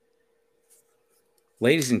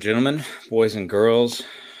Ladies and gentlemen, boys and girls,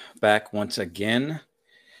 back once again,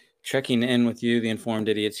 checking in with you, the Informed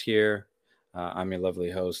Idiots here. I'm your lovely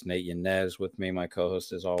host, Nate Yanez. With me, my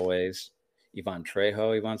co-host, as always, Ivan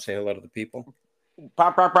Trejo. Ivan, say hello to the people. Pa,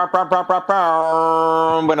 pa, pa, pa, pa, pa,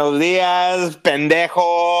 pa. Buenos días,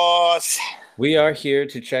 pendejos. We are here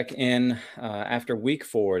to check in after Week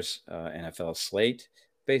 4's NFL slate.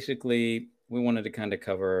 Basically, we wanted to kind of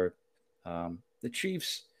cover the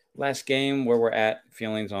Chiefs' last game, where we're at,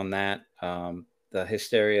 feelings on that, the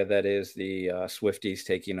hysteria that is the Swifties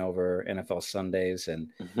taking over NFL Sundays, and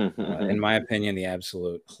in my opinion, the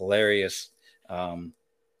absolute hilarious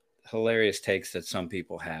takes that some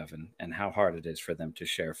people have, and how hard it is for them to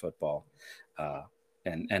share football.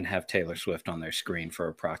 And have Taylor Swift on their screen for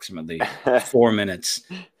approximately 4 minutes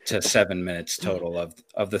to 7 minutes total of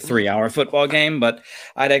the 3-hour football game. But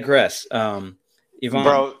I digress. Yvonne.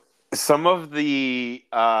 Bro, some of the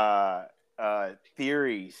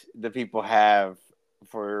theories that people have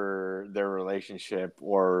for their relationship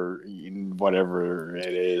or whatever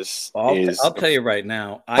it is, I'll tell you right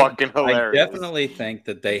now, fucking hilarious. I definitely think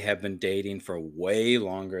that they have been dating for way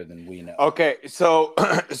longer than we know. Okay, so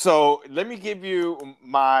let me give you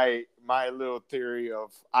my little theory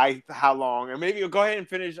of how long, and maybe you'll go ahead and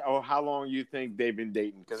finish or how long you think they've been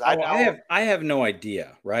dating, because I have no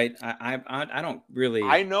idea, right? I don't really.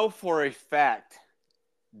 I know for a fact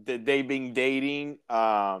that they've been dating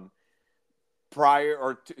prior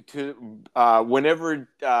or to whenever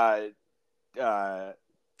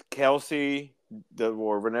Kelsey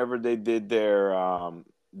or whenever they did their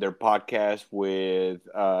podcast with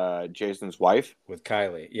Jason's wife, with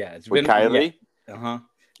Kylie. Yeah, it's with been Kylie. Yeah.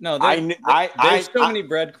 No, there's so many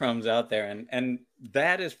breadcrumbs out there, and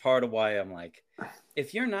that is part of why I'm like,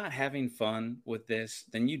 if you're not having fun with this,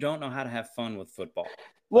 then you don't know how to have fun with football.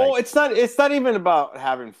 Well, it's not even about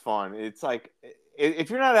having fun. It's like, if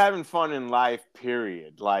you're not having fun in life,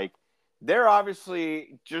 period, like, they're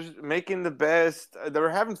obviously just making the best. They're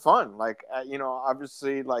having fun. Like,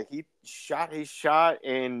 obviously, like, he shot his shot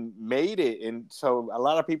and made it. And so a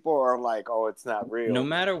lot of people are like, oh, it's not real. No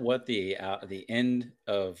matter what the end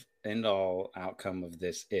all outcome of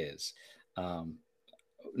this is,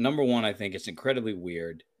 number one, I think it's incredibly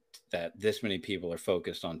weird that this many people are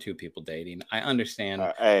focused on two people dating. I understand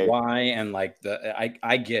why, and like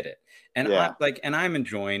I get it, and Yeah. I'm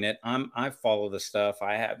enjoying it. I follow the stuff.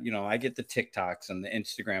 I have, I get the TikToks and the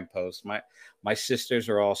Instagram posts. My sisters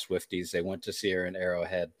are all Swifties. They went to see her in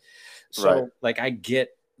Arrowhead, so Right. like I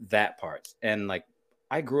get that part, and like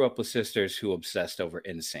I grew up with sisters who obsessed over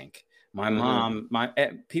NSYNC. My mom,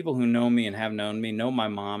 people who know me and have known me know my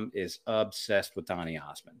mom is obsessed with Donny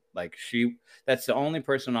Osmond. Like, that's the only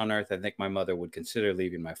person on earth I think my mother would consider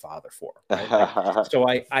leaving my father for. Right? Like, so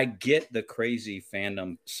I get the crazy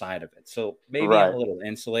fandom side of it. So maybe I'm a little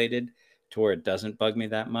insulated to where it doesn't bug me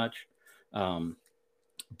that much.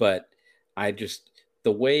 But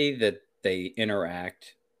the way that they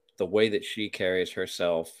interact, the way that she carries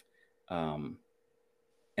herself,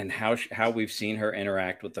 and how we've seen her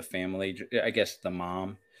interact with the family, I guess the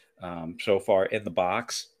mom, so far in the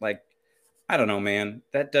box. Like, I don't know, man.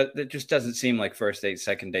 That just doesn't seem like first date,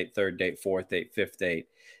 second date, third date, fourth date, fifth date.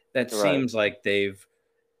 That seems like they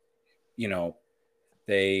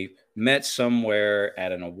met somewhere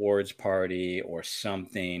at an awards party or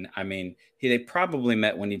something. I mean, they probably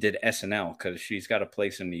met when he did SNL, because she's got a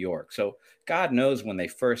place in New York. So God knows when they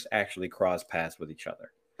first actually crossed paths with each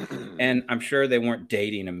other. And I'm sure they weren't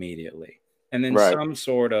dating immediately. And then some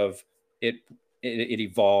sort of it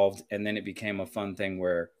evolved, and then it became a fun thing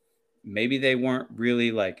where maybe they weren't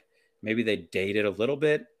really, like, maybe they dated a little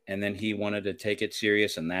bit, and then he wanted to take it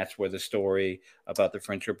serious, and that's where the story about the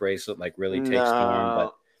friendship bracelet like really takes form.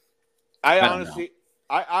 But I honestly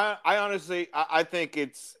think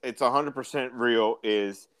it's 100% real.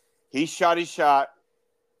 Is he shot his shot,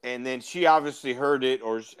 and then she obviously heard it,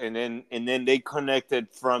 and then they connected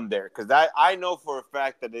from there, because I know for a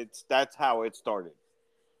fact that that's how it started.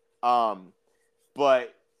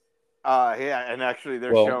 But yeah, and actually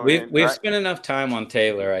they're showing. We've spent enough time on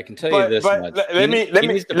Taylor. I can tell you this much: he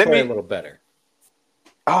needs to play a little better.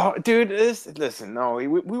 Oh, dude, listen, no, we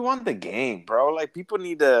won the game, bro. Like, people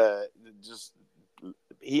need to just.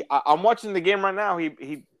 I'm watching the game right now.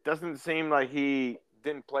 He doesn't seem like he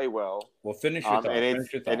didn't play well. Well, finish your thought.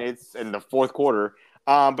 And it's in the fourth quarter.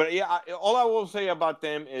 But yeah, all I will say about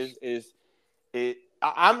them is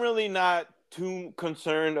I'm really not too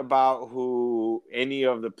concerned about who any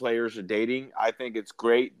of the players are dating. I think it's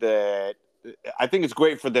great for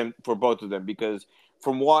them, for both of them, because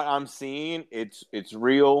from what I'm seeing, it's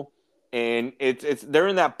real. and it's they're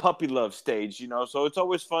in that puppy love stage, you know. So it's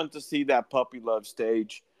always fun to see that puppy love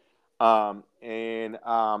stage. I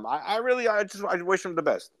really I wish them the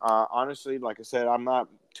best. Honestly, like I said, I'm not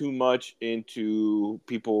too much into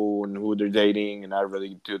people and who they're dating, and I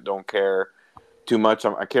really don't care too much.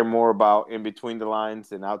 I care more about in between the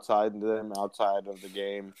lines and outside them, outside of the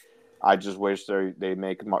game. I just wish they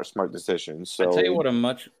make smart decisions. I tell you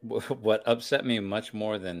So, what upset me much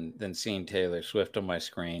more than seeing Taylor Swift on my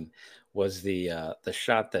screen was the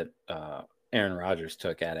shot that Aaron Rodgers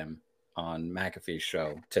took at him on McAfee's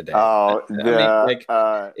show today. I mean, the like,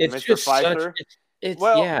 it's Mr. just such Pfeiffer. it's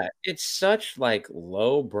Well, yeah, it's such like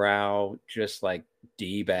lowbrow, just like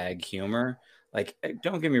D-bag humor. Like,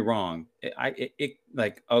 don't get me wrong, it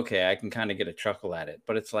like, okay, I can kind of get a chuckle at it,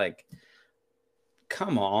 but it's like,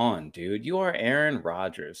 come on, dude. You are Aaron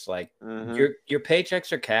Rodgers. Like, hmm your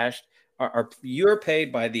paychecks are cashed. Are you're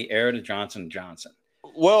paid by the heir to Johnson Johnson.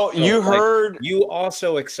 well, So you like, heard. you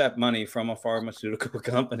also accept money from a pharmaceutical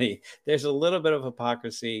company. There's a little bit of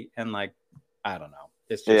hypocrisy, and like, I don't know.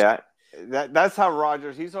 It's just Yeah, that's how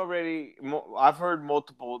Rogers. He's already. I've heard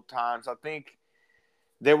multiple times. I think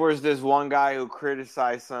there was this one guy who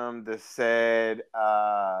criticized him that said,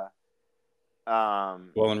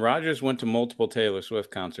 well, and Rodgers went to multiple Taylor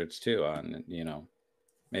Swift concerts too. On,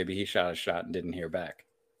 maybe he shot a shot and didn't hear back.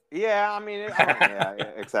 yeah. I mean, I don't. Yeah,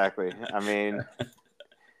 yeah, exactly. I mean,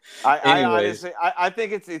 I Anyways, honestly, I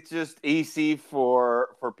think it's just easy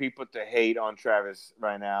for people to hate on Travis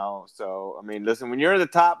right now. So I mean, listen, when you're at the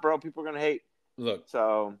top, bro, people are gonna hate. look,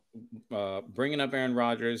 So bringing up Aaron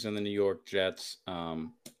Rodgers and the New York Jets,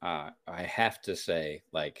 I have to say,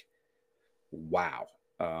 like, wow,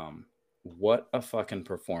 what a fucking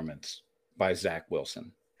performance by Zach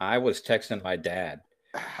Wilson. I was texting my dad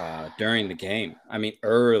during the game. I mean,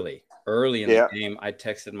 early in the yeah, game, I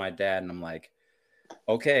texted my dad, and I'm like,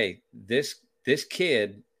 okay, this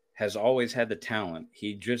kid has always had the talent.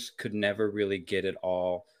 He just could never really get it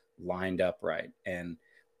all lined up right, and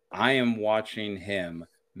I am watching him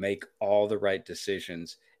make all the right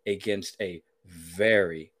decisions against a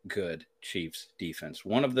very good Chiefs defense.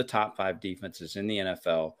 One of the top 5 defenses in the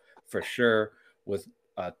NFL for sure, with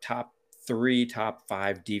a top 3, top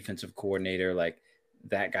 5 defensive coordinator. Like,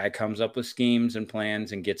 that guy comes up with schemes and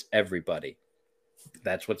plans and gets everybody.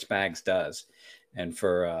 That's what Spags does. And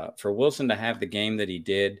for Wilson to have the game that he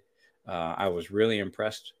did, I was really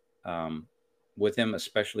impressed with him,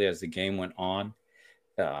 especially as the game went on.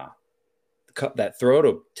 Uh, that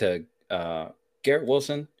throw to Garrett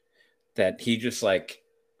Wilson that he just like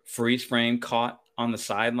freeze frame caught on the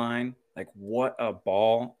sideline. Like, what a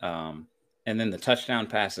ball. And then the touchdown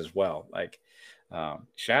pass as well. Like,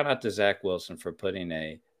 shout out to Zach Wilson for putting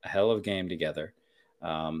a hell of a game together.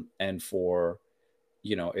 And for,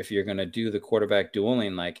 if you're going to do the quarterback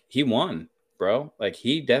dueling, like, he won, bro. Like,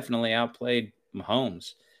 he definitely outplayed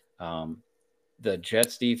Mahomes. The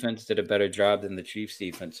Jets defense did a better job than the Chiefs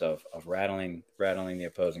defense of rattling the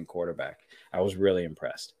opposing quarterback. I was really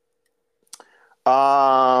impressed.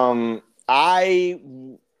 um, I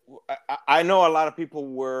I know a lot of people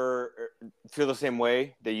were feel the same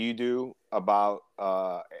way that you do about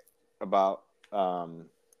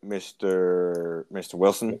Mr.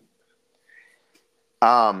 Wilson.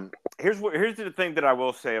 Here's the thing that I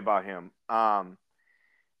will say about him.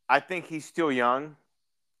 I think he's still young,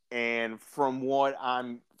 and from what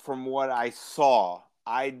I saw,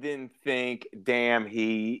 I didn't think, damn,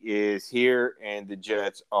 he is here, and the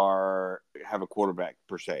Jets are have a quarterback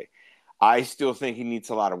per se. I still think he needs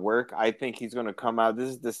a lot of work. I think he's going to come out. This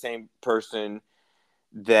is the same person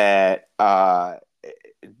that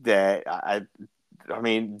that I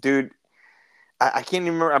mean, dude, I can't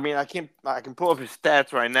even remember. I mean, I can pull up his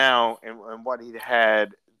stats right now and what he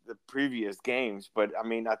had the previous games, but I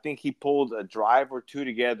mean, I think he pulled a drive or two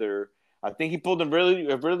together. I think he pulled a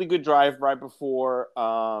really good drive right before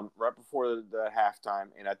the halftime,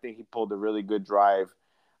 and I think he pulled a really good drive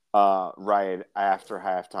right after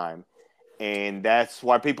halftime, and that's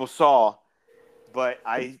why people saw. But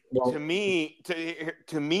Well, to me,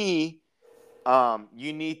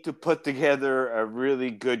 you need to put together a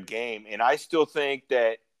really good game, and I still think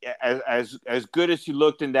that as good as he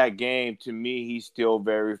looked in that game, to me, he's still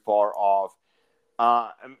very far off.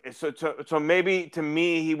 So maybe to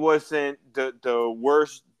me, he wasn't the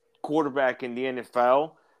worst quarterback in the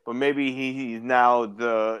NFL, but maybe he's now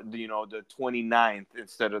the 29th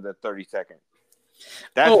instead of the 32nd.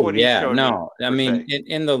 That's oh what he yeah, showed me no. I per mean, se.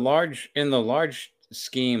 in the large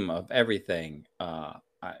scheme of everything,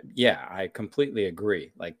 yeah, I completely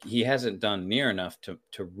agree. Like, he hasn't done near enough to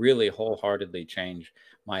really wholeheartedly change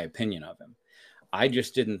my opinion of him. I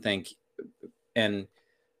just didn't think, and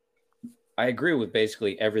I agree with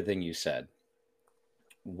basically everything you said.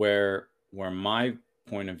 Where my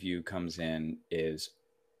point of view comes in is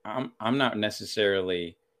I'm not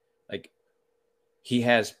necessarily like he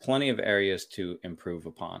has plenty of areas to improve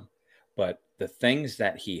upon, but the things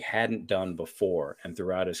that he hadn't done before and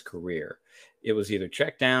throughout his career, it was either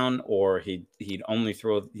check down or he'd only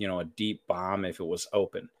throw a deep bomb if it was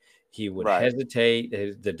open. He would Right.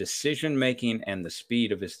 hesitate. The decision making and the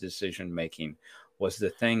speed of his decision making was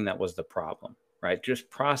the thing that was the problem, right? Just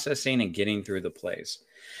processing and getting through the plays.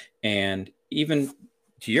 And even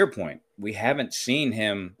to your point, we haven't seen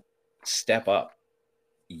him step up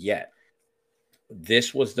yet.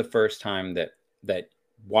 This was the first time that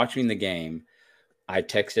watching the game, I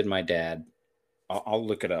texted my dad. I'll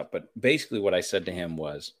look it up, but basically what I said to him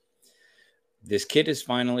was, "This kid is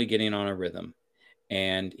finally getting on a rhythm,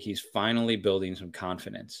 and he's finally building some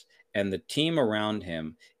confidence. And the team around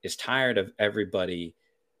him is tired of everybody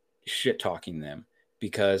shit talking them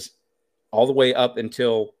because all the way up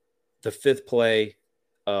until the fifth play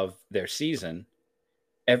of their season,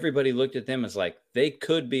 everybody looked at them as like they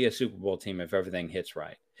could be a Super Bowl team if everything hits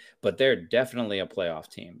right. But they're definitely a playoff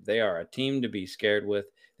team. They are a team to be scared with.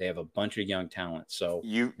 They have a bunch of young talent. So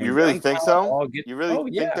You when really young think talent so? all get, You really oh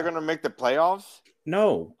think they're yeah, gonna make the playoffs?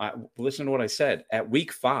 no, listen to what I said. At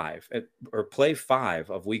week 5 or play 5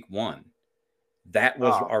 of week 1, that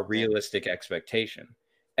was Oh our man. realistic expectation.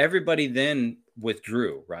 Everybody then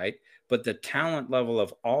withdrew, right? But the talent level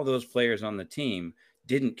of all those players on the team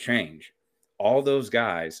didn't change. All those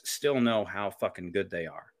guys still know how fucking good they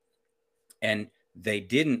are. And they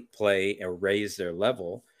didn't play or raise their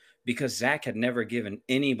level because Zach had never given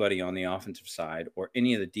anybody on the offensive side or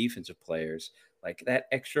any of the defensive players like that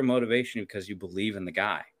extra motivation because you believe in the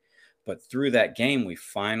guy. But through that game, we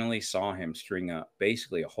finally saw him string up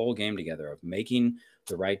basically a whole game together of making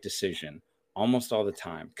the right decision almost all the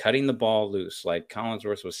time, cutting the ball loose, like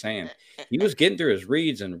Collinsworth was saying. He was getting through his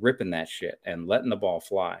reads and ripping that shit and letting the ball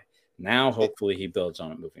fly. Now, hopefully, he builds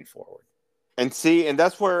on it moving forward. And see, and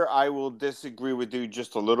that's where I will disagree with you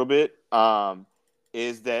just a little bit.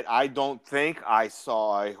 Is that I don't think I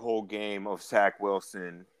saw a whole game of Zach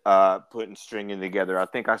Wilson putting stringing together. I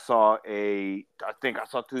think I saw 2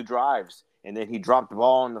 drives, and then he dropped the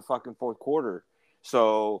ball in the fucking fourth quarter.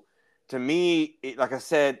 So to me, like I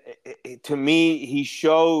said, to me, he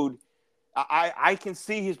showed. I can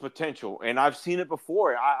see his potential, and I've seen it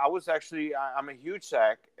before. I'm a huge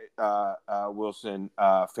Zach Wilson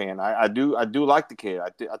fan. I do like the kid.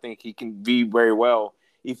 I think he can be very well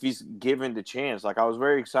if he's given the chance. Like I was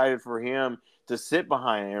very excited for him to sit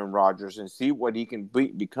behind Aaron Rodgers and see what he can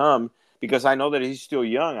become because I know that he's still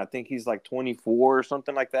young. I think he's like 24 or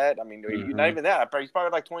something like that. I mean, not Mm-hmm. even that. He's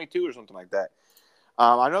probably like 22 or something like that.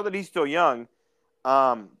 I know that he's still young,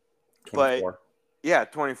 but 24, yeah,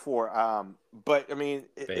 24. But I mean,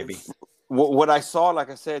 baby. what I saw,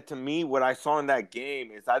 like I said, to me, what I saw in that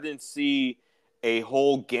game is I didn't see a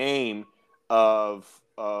whole game of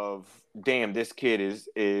damn, this kid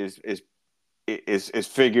is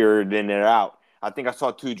figuring it out. I think I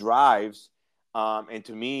saw 2 drives, and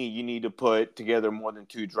to me, you need to put together more than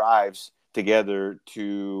 2 drives together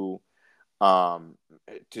um,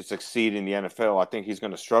 to succeed in the NFL. I think he's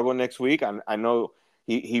going to struggle next week. I know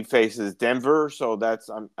he faces Denver, so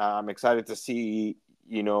I'm excited to see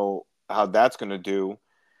how that's going to do.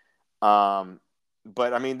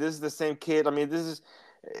 But I mean, this is the same kid. I mean, this is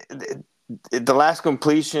the last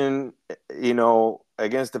completion.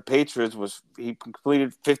 Against the Patriots was he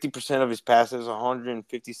completed 50% of his passes,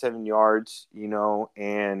 157 yards.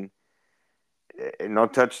 And no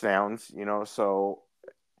touchdowns. So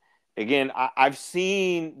again, I've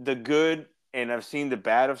seen the good and I've seen the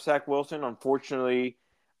bad of Zach Wilson. Unfortunately,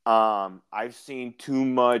 I've seen too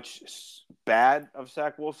much bad of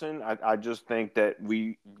Zach Wilson. I just think that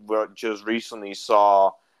we just recently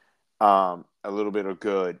saw a little bit of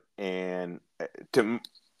good, and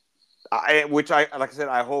which like I said,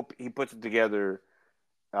 I hope he puts it together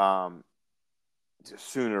um,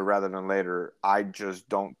 sooner rather than later. I just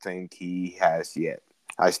don't think he has yet.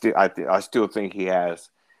 I still think he has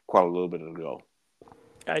quite a little bit to go.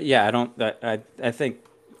 Yeah, I don't. I think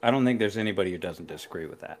I don't think there's anybody who doesn't disagree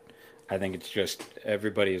with that. I think it's just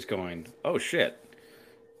everybody is going, "Oh shit,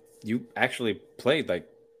 you actually played like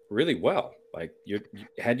really well. Like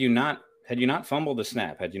had you not fumbled a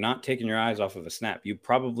snap, had you not taken your eyes off of a snap, you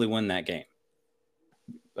probably win that game."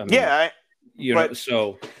 I mean, Yeah, but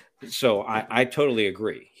so I totally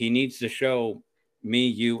agree. He needs to show me,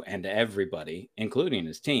 you, and everybody, including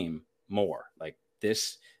his team, more. Like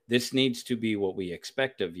this needs to be what we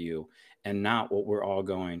expect of you, and not what we're all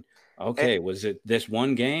going. eh, Okay, was it this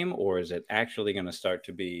one game, or is it actually going to start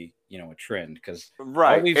to be a trend, because all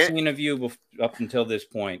Right. we've seen of you up until this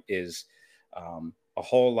point is a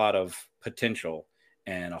whole lot of potential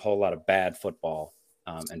and a whole lot of bad football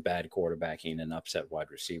and bad quarterbacking and upset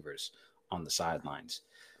wide receivers on the sidelines.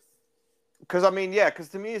 Because I mean, yeah, because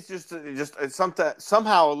to me it's just it's something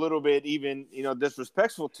somehow a little bit even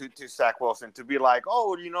disrespectful to Zach Wilson to be like,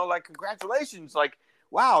 oh, like congratulations, like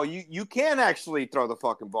wow, you can actually throw the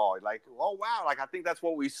fucking ball, like oh wow, like I think that's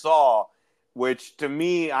what we saw, which to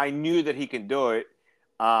me I knew that he can do it.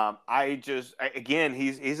 Again,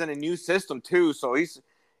 he's in a new system too, so he's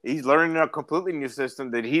learning a completely new system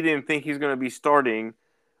that he didn't think he's going to be starting.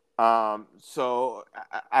 So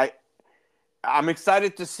I'm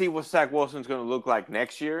excited to see what Zach Wilson's going to look like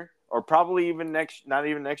next year, or probably even not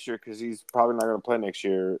even next year, because he's probably not going to play next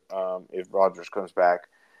year if Rodgers comes back.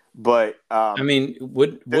 But I mean,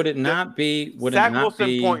 would it not be? Would it Zach not Wilson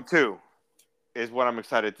be? .2 is what I'm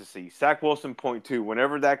excited to see. Zach Wilson .2,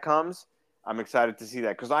 whenever that comes, I'm excited to see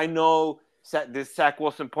that, because I know this Zach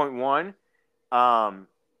Wilson .1,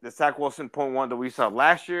 the Zach Wilson .1 that we saw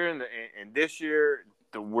last year and this year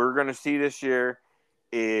that we're going to see this year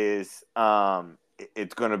is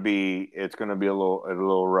it's gonna be a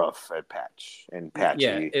little rough at patchy.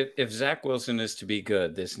 Yeah, if Zach Wilson is to be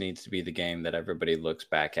good, this needs to be the game that everybody looks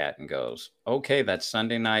back at and goes, okay, that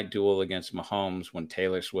Sunday night duel against Mahomes when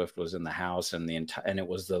Taylor Swift was in the house, and it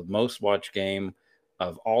was the most watched game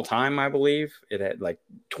of all time, I believe. It had like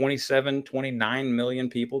 29 million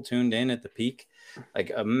people tuned in at the peak,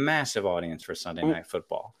 like a massive audience for Sunday Night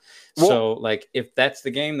Football. Well, so, like, if that's the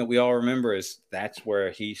game that we all remember, that's where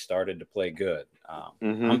he started to play good.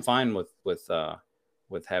 I'm fine with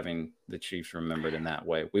having the Chiefs remembered in that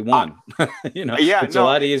way. We won. It's a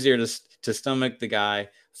lot easier to stomach the guy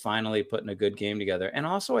finally putting a good game together. And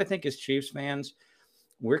also, I think as Chiefs fans,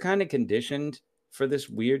 we're kind of conditioned for this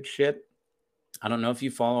weird shit. I don't know if you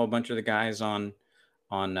follow a bunch of the guys on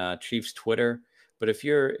Chiefs Twitter, but if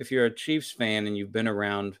you're a Chiefs fan and you've been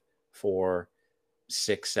around for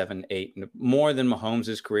 6, 7, 8, more than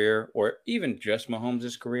Mahomes' career, or even just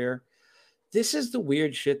Mahomes' career, this is the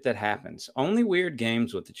weird shit that happens. Only weird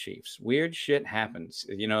games with the Chiefs. Weird shit happens.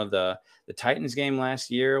 The Titans game last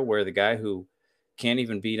year, where the guy who can't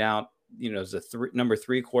even beat out, is the number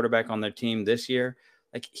 3 quarterback on their team this year,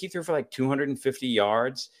 like he threw for like 250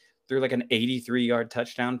 yards, threw like an 83-yard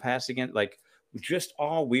touchdown pass again. Like, just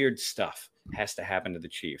all weird stuff has to happen to the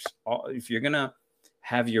Chiefs. If you're gonna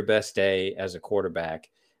have your best day as a quarterback,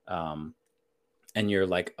 and you're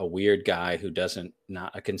like a weird guy who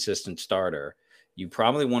not a consistent starter, you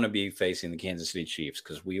probably want to be facing the Kansas City Chiefs,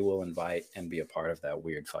 because we will invite and be a part of that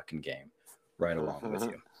weird fucking game right along with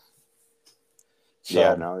you.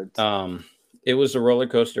 So, it was a roller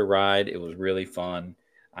coaster ride. It was really fun.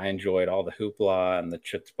 I enjoyed all the hoopla and the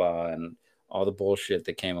chutzpah and all the bullshit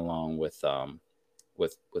that came along with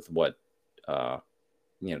what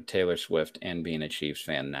Taylor Swift and being a Chiefs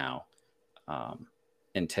fan now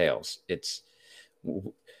entails.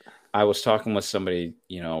 I was talking with somebody,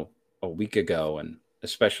 a week ago, and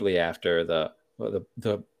especially after the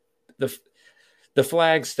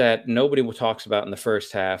flags that nobody talks about in the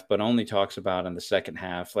first half, but only talks about in the second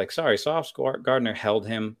half. Like, sorry, Sauce Gardner held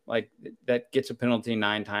him. Like, that gets a penalty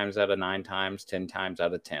 9 times out of 9 times, 10 times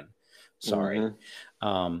out of 10. Sorry.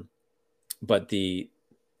 But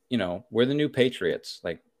we're the new Patriots.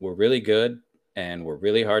 Like, we're really good and we're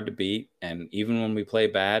really hard to beat. And even when we play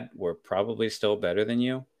bad, we're probably still better than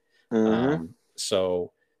you.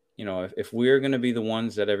 So, if we're going to be the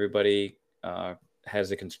ones that everybody has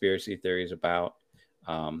the conspiracy theories about,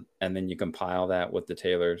 and then you compile that with the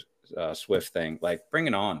Taylor Swift thing, like, bring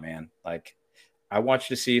it on, man. Like, I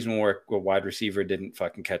watched a season where a wide receiver didn't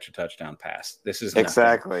fucking catch a touchdown pass. This is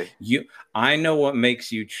exactly nothing. I know what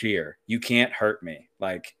makes you cheer. You can't hurt me.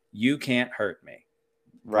 Like, you can't hurt me.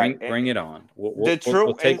 Bring it on.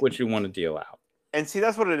 We'll take what you want to deal out. And see,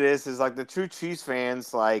 that's what it is like the true Chiefs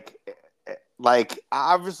fans, like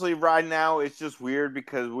obviously right now it's just weird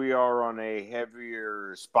because we are on a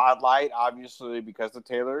heavier spotlight, obviously, because of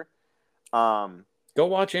Taylor. Go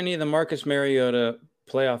watch any of the Marcus Mariota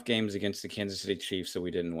playoff games against the Kansas City Chiefs that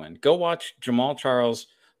we didn't win. Go watch Jamal Charles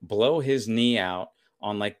blow his knee out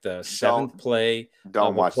on like the 7th play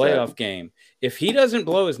of a playoff game. If he doesn't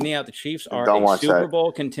blow his knee out, the Chiefs are a Super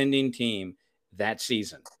Bowl contending team that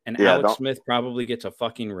season. And Alex Smith probably gets a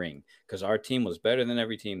fucking ring, because our team was better than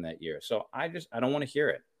every team that year. So I don't want to hear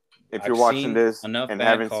it. If you're watching this and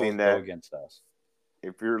haven't seen that against us,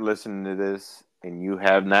 if you're listening to this and you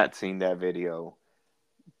have not seen that video,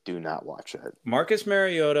 Do not watch that. Marcus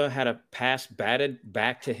Mariota had a pass batted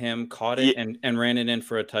back to him, caught it, Yeah, and ran it in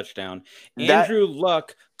for a touchdown. that Andrew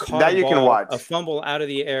Luck caught a that you can ball, watch. a fumble out of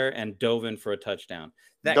the air, and dove in for a touchdown.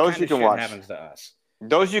 That Those kind you of can shit watch. happens to us.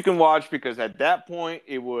 Those you can watch because at that point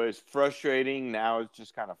it was frustrating. Now it's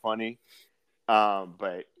just kind of funny.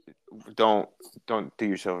 But don't do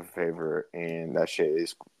yourself a favor, and that shit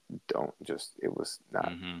is don't just. It was not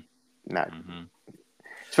Mm-hmm. not. Mm-hmm.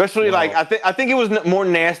 Especially like Well, I think it was more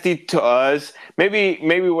nasty to us. Maybe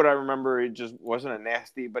what I remember it just wasn't a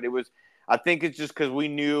nasty, but it was. I think it's just because we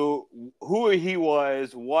knew who he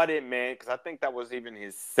was, what it meant. Because I think that was even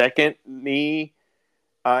his second knee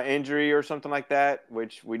injury or something like that,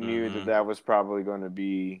 which we knew mm-hmm. that was probably going to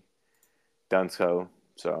be done. So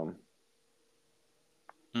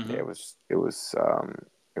Mm-hmm. yeah, it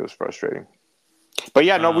was frustrating. But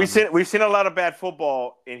yeah, no, we've seen a lot of bad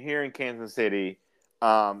football in here in Kansas City.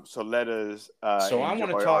 So let us So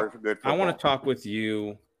enjoy our good I want football. to talk with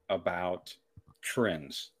you about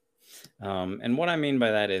trends. And what I mean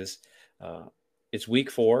by that is it's week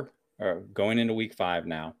 4 or going into week 5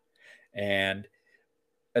 now. And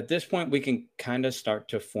at this point, we can kind of start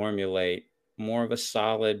to formulate more of a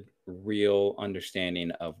solid, real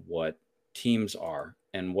understanding of what teams are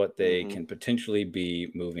and what they Mm-hmm. can potentially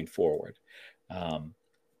be moving forward. Um,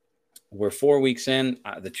 we're 4 weeks in.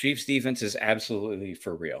 The Chiefs defense is absolutely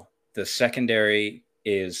for real. The secondary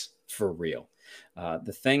is for real.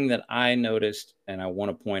 The thing that I noticed and I want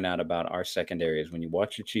to point out about our secondary is when you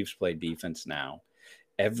watch the Chiefs play defense now,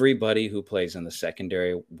 everybody who plays in the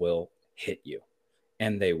secondary will hit you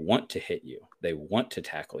and they want to hit you. They want to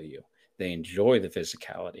tackle you. They enjoy the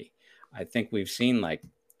physicality. I think we've seen like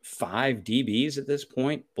 5 DBs at this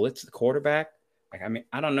point blitz the quarterback. Like, I mean,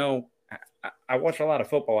 I don't know. I watch a lot of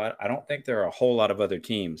football. I don't think there are a whole lot of other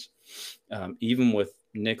teams, even with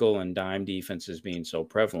nickel and dime defenses being so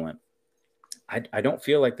prevalent. I don't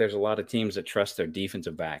feel like there's a lot of teams that trust their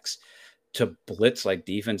defensive backs to blitz like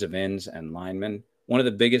defensive ends and linemen. One of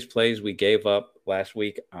the biggest plays we gave up last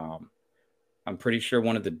week, I'm pretty sure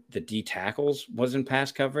one of the D tackles was in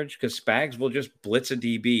pass coverage because Spags will just blitz a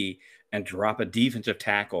DB and drop a defensive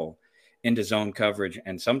tackle into zone coverage.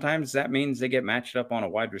 And sometimes that means they get matched up on a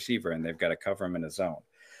wide receiver and they've got to cover him in a zone.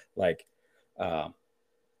 Like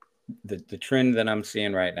the trend that I'm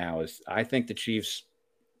seeing right now is I think the Chiefs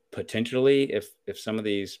potentially, if some of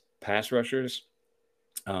these pass rushers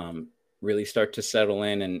really start to settle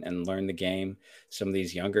in and learn the game, some of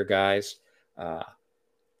these younger guys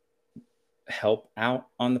help out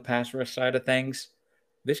on the pass rush side of things,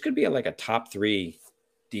 this could be like a top 3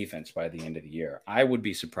 defense by the end of the year. I would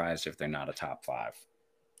be surprised if they're not a top 5.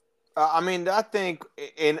 I mean, I think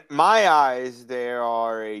in my eyes, there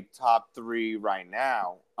are a top 3 right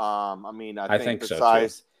now. I mean, I think so too.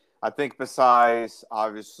 I think besides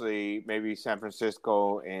obviously maybe San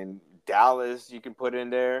Francisco and Dallas, you can put in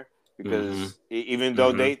there because even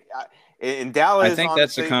though they in I Dallas, think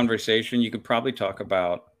that's the honestly, conversation. You could probably talk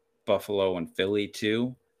about Buffalo and Philly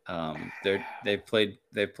too. They've played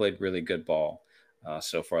really good ball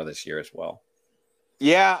so far this year as well.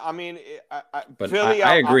 yeah. I mean, But Philly,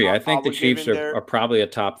 I agree. I I think the would give Chiefs in there. are probably a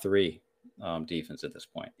top 3 defense at this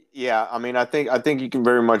point. Yeah, I mean, I think you can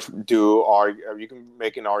very much you can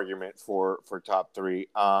make an argument for top 3.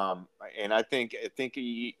 And I think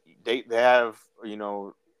they have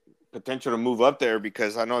potential to move up there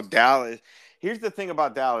because I know Dallas. Here's the thing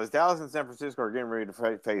about Dallas: Dallas and San Francisco are getting ready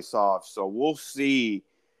to face off, so we'll see.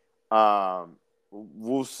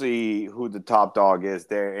 We'll see who the top dog is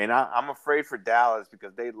there, and I'm afraid for Dallas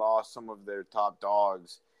because they lost some of their top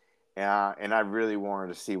dogs. And I really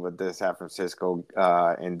wanted to see what this San Francisco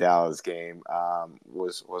and Dallas game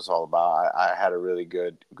was all about. I had a really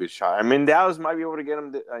good shot. I mean, Dallas might be able to get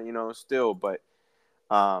them, still, but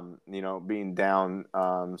being down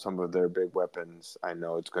some of their big weapons, I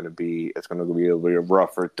know it's going to be a little bit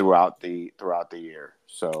rougher throughout the year.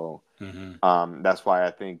 So that's why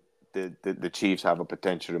I think the Chiefs have a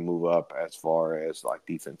potential to move up as far as like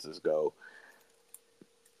defenses go.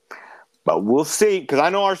 But we'll see, because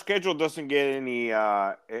I know our schedule doesn't get any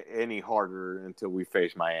harder until we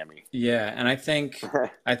face Miami. Yeah, and I think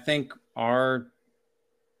our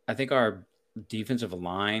defensive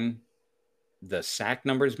line, the sack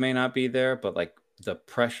numbers may not be there, but like the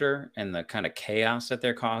pressure and the kind of chaos that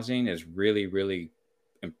they're causing is really, really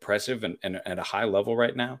impressive and at a high level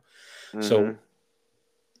right now. So,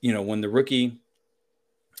 when the rookie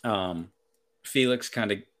Felix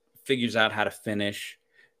kind of figures out how to finish,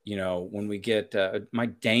 when we get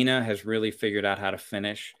Mike Dana has really figured out how to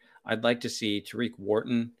finish. I'd like to see Tariq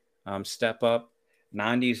Wharton step up.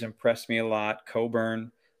 Nandi's impressed me a lot.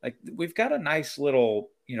 Coburn, like we've got a nice little,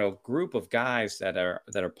 group of guys that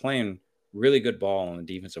are playing really good ball on the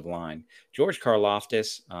defensive line. George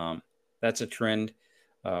Karlaftis, that's a trend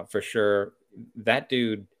for sure. That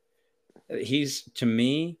dude, he's to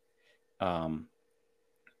me, um,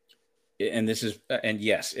 and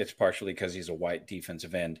yes, it's partially because he's a white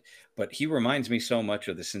defensive end, but he reminds me so much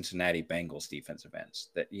of the Cincinnati Bengals defensive ends.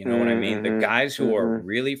 That you know what I mean? The guys who are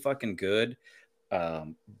really fucking good,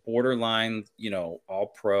 borderline,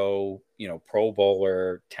 all pro, Pro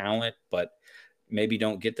Bowler talent, but maybe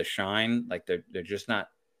don't get the shine. Like they're just not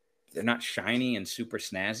shiny and super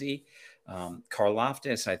snazzy.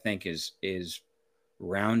 Karlaftis, I think, is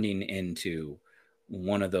rounding into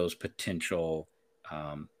one of those potential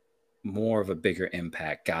more of a bigger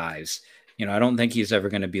impact guys. I don't think he's ever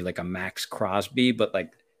going to be like a Max Crosby, but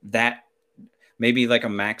like that, maybe like a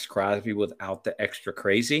Max Crosby without the extra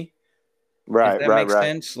crazy. Right, if that makes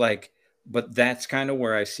sense. Like, but that's kind of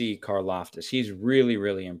where I see Karlaftis. He's really,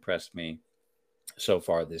 really impressed me so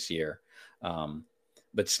far this year.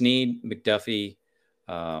 But Snead, McDuffie,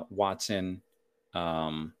 Watson.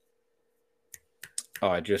 I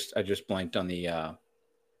just blanked on the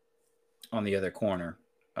other corner.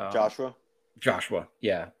 Joshua,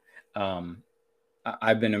 yeah.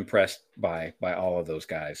 I've been impressed by all of those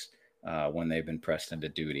guys when they've been pressed into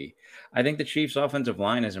duty. I think the Chiefs' offensive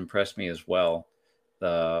line has impressed me as well.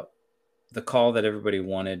 The call that everybody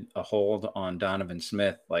wanted a hold on Donovan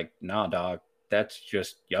Smith, like, nah, dog, that's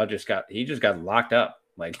just he just got locked up.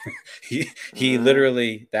 Like he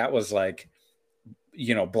literally, that was like,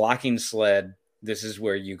 blocking sled. This is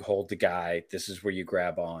where you hold the guy. This is where you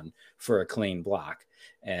grab on for a clean block.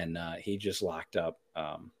 And he just locked up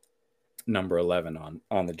number 11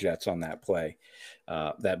 on the Jets on that play.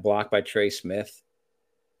 That block by Trey Smith,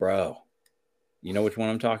 bro. You know which one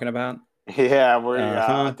I'm talking about? Yeah,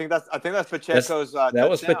 I think that's Pacheco's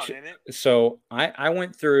touchdown, isn't it? So I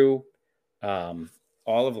went through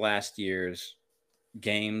all of last year's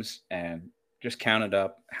games and just counted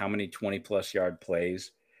up how many 20+ yard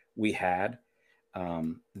plays we had.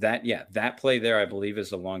 That play there, I believe,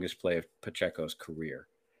 is the longest play of Pacheco's career.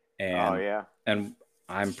 And, and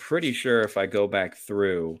I'm pretty sure if I go back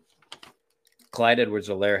through, Clyde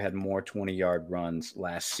Edwards-Helaire had more 20-yard runs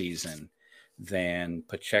last season than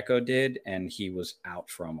Pacheco did, and he was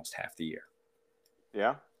out for almost half the year.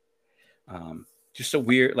 Yeah. Just a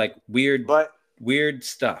weird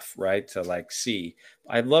stuff, right? To like see.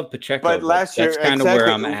 I love Pacheco, but last year, that's kind of where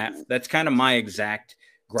I'm at. That's kind of my exact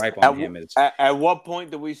gripe on him. At what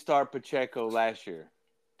point did we start Pacheco last year?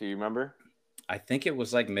 Do you remember? I think it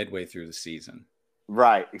was like midway through the season.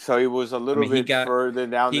 Right. So he was a little bit further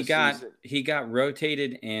down the season. He got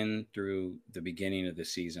rotated in through the beginning of the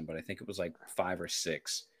season, but I think it was like 5 or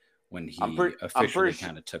 6 when he officially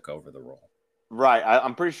kind of took over the role. Right.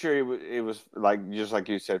 I'm pretty sure it was like, just like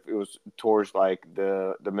you said, it was towards like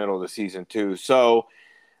the middle of the season too. So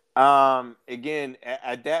again,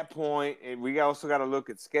 at that point, we also got to look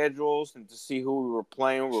at schedules and to see who we were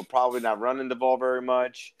playing. We were probably not running the ball very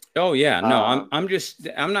much. Oh yeah, no,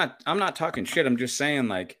 I'm not talking shit. I'm just saying,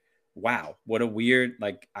 like, wow, what a weird,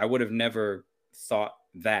 like, I would have never thought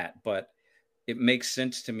that, but it makes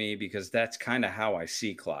sense to me because that's kind of how I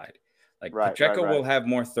see Clyde. Like, Pacheco will have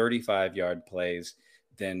more 35-yard plays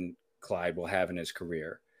than Clyde will have in his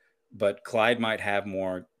career, but Clyde might have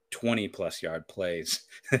more 20+ yard plays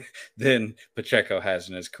than Pacheco has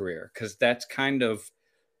in his career, because that's kind of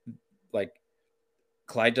like,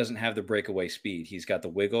 Clyde doesn't have the breakaway speed. He's got the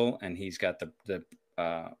wiggle and he's got the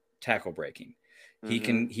tackle breaking. He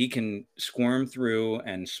can squirm through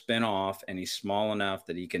and spin off, and he's small enough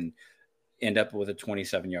that he can end up with a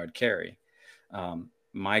 27-yard carry.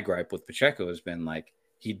 My gripe with Pacheco has been like,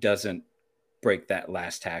 he doesn't break that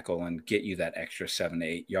last tackle and get you that extra 7 to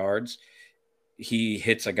 8 yards. He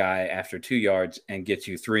hits a guy after 2 yards and gets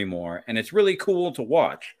you 3 more. And it's really cool to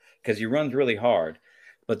watch because he runs really hard.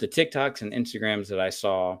 But the TikToks and Instagrams that I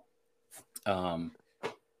saw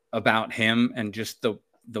about him, and just the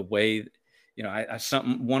way,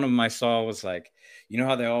 one of them I saw was like,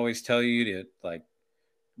 how they always tell you to, like,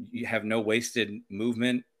 you have no wasted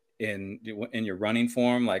movement in your running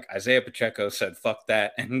form. Like, Isaiah Pacheco said, fuck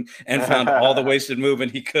that, and found all the wasted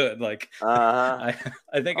movement he could. Like, I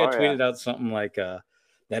think I tweeted out something like,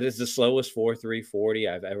 that is the slowest 4.3 40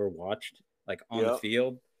 I've ever watched, like, on the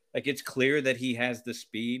field. Like, it's clear that he has the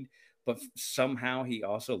speed, but somehow he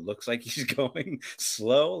also looks like he's going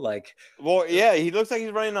slow. Like, well, yeah, he looks like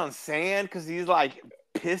he's running on sand because he's like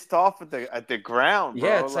pissed off at the ground, bro.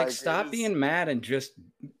 Yeah, it's like stop being mad and just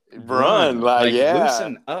run. Like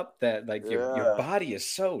loosen up. That, like, your body is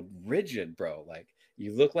so rigid, bro. Like,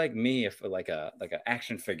 You look like me if like a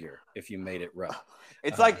action figure if you made it rough.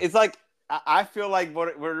 It's like I feel like what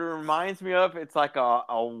it reminds me of. It's like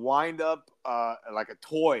a wind up, like a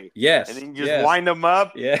toy, and Yes, then you just yes, wind them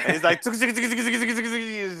up, yeah. and it's like he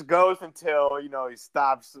just goes until he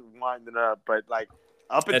stops winding up. But like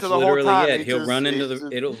up That's until the whole literally time, it.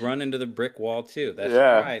 It'll run into the brick wall too. That's all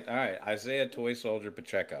yeah, right. All right. Isaiah Toy Soldier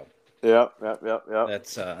Pacheco. yep,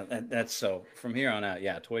 That's so from here on out,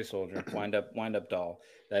 yeah, Toy Soldier, wind up doll.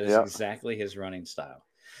 That is yep. exactly his running style.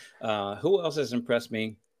 Who else has impressed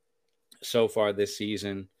me so far this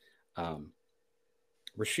season? Um,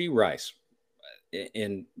 Rasheed Rice.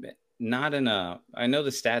 In not in a. I know the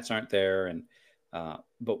stats aren't there, and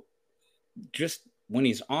but just when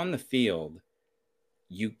he's on the field,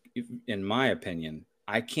 you, in my opinion,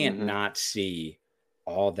 I can't Mm-hmm. not see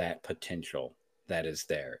all that potential that is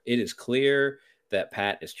there. It is clear that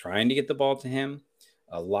Pat is trying to get the ball to him.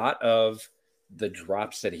 A lot of the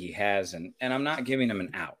drops that he has, and I'm not giving him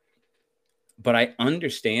an out, but I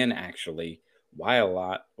understand actually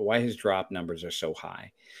why his drop numbers are so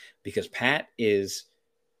high, because Pat is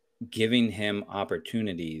giving him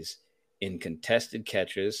opportunities in contested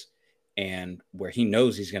catches and where he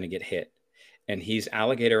knows he's going to get hit. And he's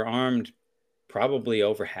alligator armed probably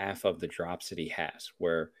over half of the drops that he has,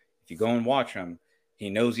 where if you go and watch him, he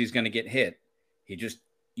knows he's going to get hit. He just,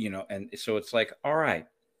 and so it's like, all right,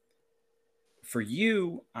 for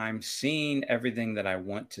you, I'm seeing everything that I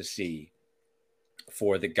want to see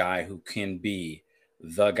for the guy who can be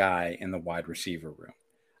the guy in the wide receiver room.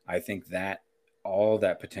 I think that all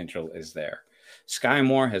that potential is there. Sky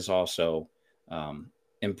Moore has also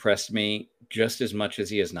impressed me just as much as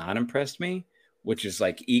he has not impressed me, which is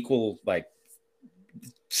like equal, like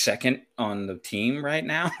second on the team right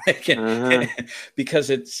now. Mm-hmm. Because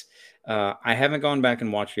it's I haven't gone back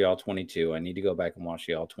and watched the all 22. I need to go back and watch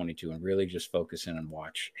the all 22 and really just focus in and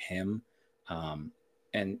watch him,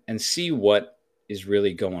 and see what is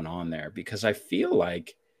really going on there, because I feel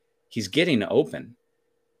like he's getting open,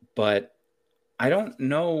 but I don't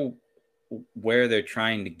know where they're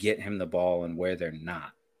trying to get him the ball and where they're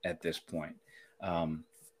not at this point. Um,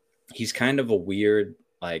 he's kind of a weird,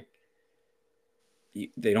 like,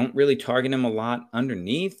 they don't really target him a lot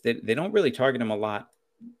underneath. They don't really target him a lot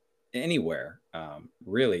anywhere,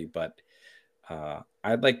 really. But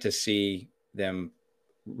I'd like to see them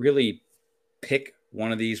really pick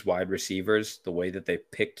one of these wide receivers the way that they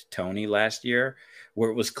picked Tony last year, where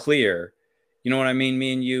it was clear, you know what I mean?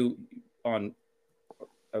 Me and you on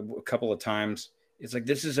a couple of times, it's like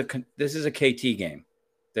this is a KT game.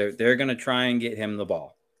 They're going to try and get him the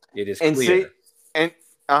ball. It is And see, clear. and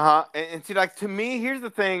and see, like to me, here's the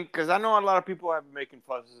thing, because I know a lot of people have been making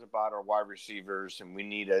fusses about our wide receivers, and we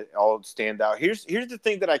need to all stand out. Here's the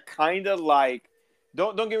thing that I kind of like.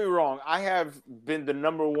 Don't get me wrong. I have been the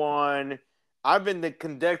number one. I've been the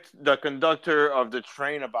conductor of the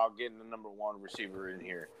train about getting the number one receiver in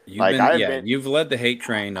here. Like I've been, You've led the hate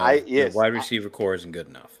train I of the yes, wide receiver core isn't good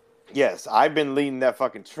enough. yes, I've been leading that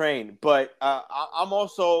fucking train, but I'm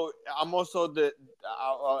also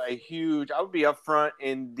a huge. I would be up front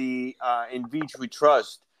in the in Beach We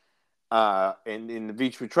Trust, in the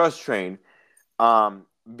Beach We Trust train,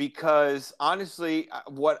 because honestly,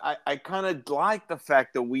 what I kind of like the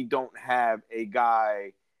fact that we don't have a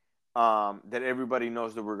guy that everybody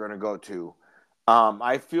knows that we're going to go to.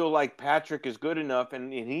 I feel like Patrick is good enough,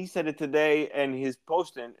 and he said it today in his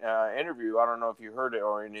post interview. I don't know if you heard it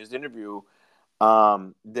or in his interview,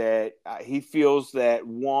 that he feels that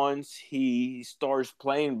once he starts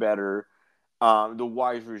playing better, the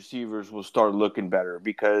wide receivers will start looking better,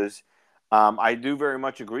 because I do very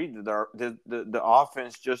much agree that the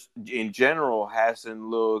offense just in general hasn't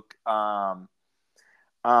looked um,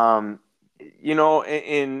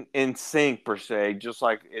 in sync per se, just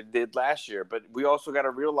like it did last year. But we also got to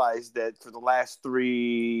realize that for the last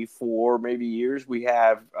 3, 4, maybe years, we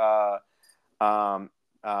have um,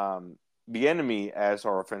 the enemy as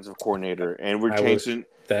our offensive coordinator, and we're changing.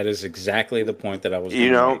 That is exactly the point that I was You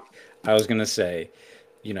going to know, make. I was going to say,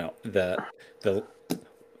 the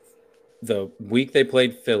the week they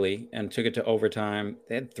played Philly and took it to overtime,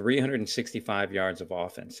 they had 365 yards of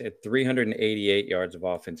offense. They had 388 yards of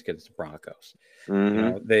offense against the Broncos.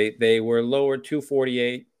 mm-hmm, They were lower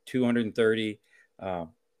 248, 230,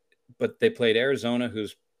 but they played Arizona,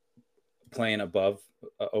 who's playing above,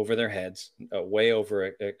 over their heads, way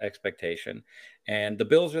over expectation, and the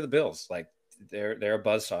Bills are the Bills. Like they're a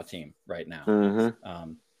buzzsaw team right now,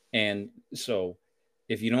 mm-hmm, and so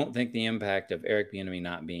if you don't think the impact of Eric Bieniemy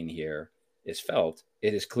not being here is felt,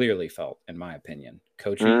 it is clearly felt, in my opinion.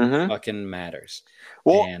 Coaching mm-hmm. fucking matters,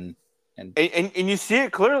 Well, and And you see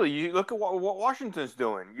it clearly. You look at what Washington's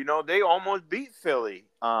doing. You know, they almost beat Philly.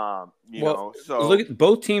 You Well, know, look so at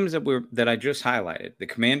both teams that I just highlighted. The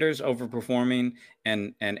Commanders overperforming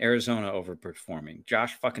and Arizona overperforming.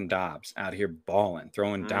 Josh fucking Dobbs out here balling,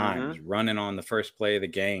 throwing mm-hmm, dimes, running on the first play of the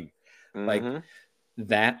game. Like mm-hmm.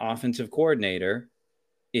 that offensive coordinator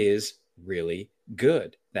is really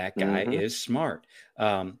good. That guy Mm-hmm. is smart.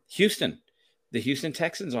 Houston, the Houston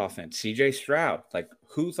Texans offense, CJ Stroud. Like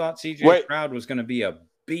who thought CJ Wait, Stroud was going to be a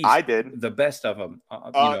I beast, did. the best of them,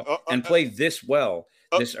 Uh, uh, uh, and play this well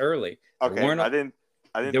uh, this early? There okay, weren't a, I didn't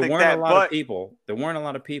there think weren't a that, lot of but people. There weren't a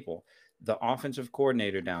lot of people. The offensive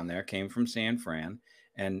coordinator down there came from San Fran,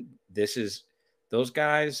 and this is those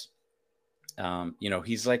guys.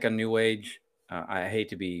 He's like a new age. I hate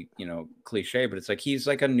to be, cliche, but it's like he's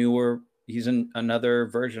like a newer. He's another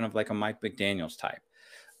version of like a Mike McDaniel's type,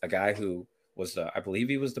 a guy who was I believe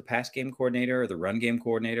he was the pass game coordinator or the run game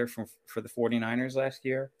coordinator for the 49ers last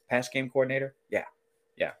year. Pass game coordinator, yeah,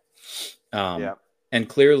 yeah. yeah, And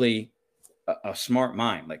clearly a smart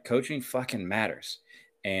mind. Like coaching fucking matters,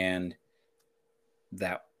 and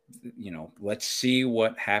that let's see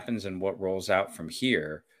what happens and what rolls out from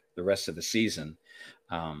here the rest of the season.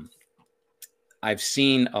 Um, I've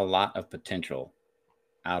seen a lot of potential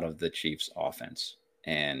out of the Chiefs offense,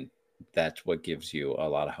 and that's what gives you a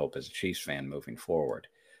lot of hope as a Chiefs fan moving forward.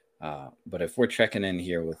 But if we're checking in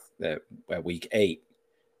here with at week 8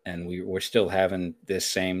 and we're still having this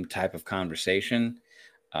same type of conversation,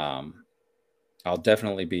 I'll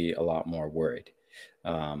definitely be a lot more worried.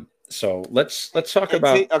 So let's talk see,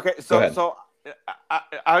 about. okay, Go so ahead. so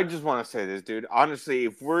I just want to say this, dude. Honestly,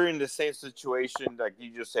 if we're in the same situation like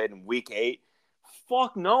you just said in week 8,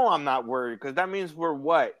 fuck no, I'm not worried because that means we're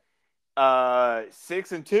what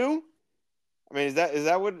 6-2. I mean, is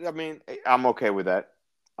that what I mean? I'm okay with that.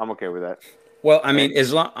 I'm okay with that. Well, I And, mean,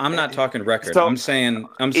 as long I'm not talking record. so I'm saying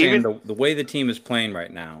even the way the team is playing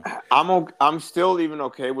right now. I'm still even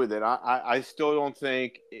okay with it. I still don't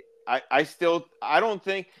think I don't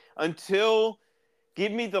think until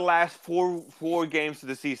give me the last four games of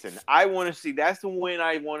the season. I want to see that's the when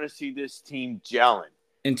I want to see this team gelling.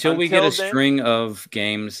 Until we get a Until then, string of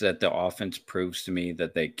games that the offense proves to me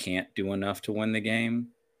that they can't do enough to win the game.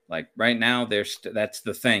 Like right now, that's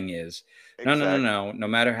the thing is no, no, no, exactly. no. No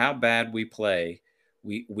matter how bad we play,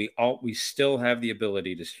 we still have the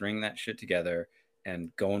ability to string that shit together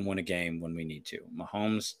and go and win a game when we need to.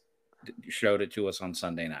 Mahomes showed it to us on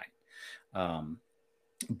Sunday night. Um,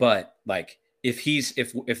 but like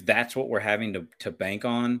if that's what we're having to bank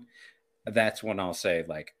on, that's when I'll say,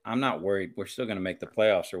 like, I'm not worried. We're still going to make the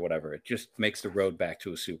playoffs or whatever. It just makes the road back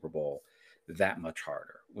to a Super Bowl that much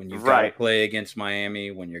harder. When you've got to Right. play against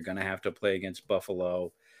Miami, when you're going to have to play against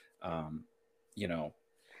Buffalo, um, you know,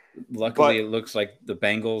 luckily But it looks like the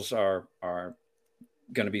Bengals are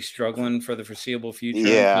going to be struggling for the foreseeable future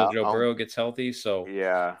until yeah, Joe Burrow gets healthy. So,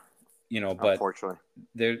 yeah. but Unfortunately,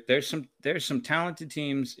 there's some talented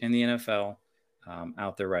teams in the NFL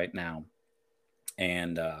out there right now,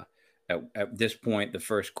 and at this point, the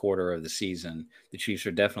first quarter of the season, the Chiefs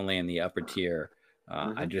are definitely in the upper tier. I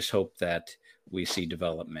mm-hmm. just hope that we see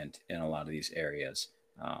development in a lot of these areas.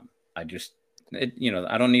 I just,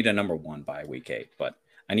 I don't need a number one by week 8, but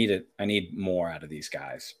I need more out of these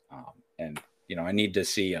guys. And I need to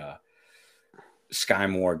see a Sky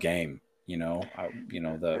Moore game. I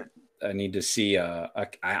need to see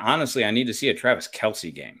I need to see a Travis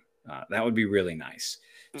Kelsey game. That would be really nice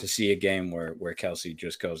to see a game where Kelsey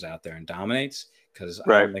just goes out there and dominates, because I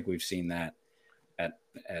Right. don't think we've seen that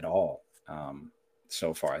at all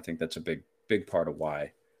so far. I think that's a big part of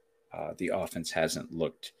why the offense hasn't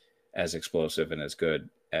looked as explosive and as good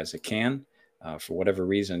as it can. For whatever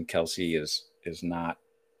reason, Kelsey is not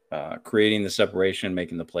creating the separation,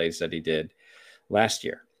 making the plays that he did last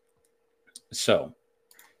year. So,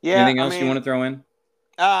 Yeah, anything I else you mean, want to throw in?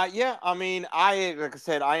 yeah, I mean, like I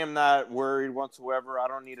said, I am not worried whatsoever. I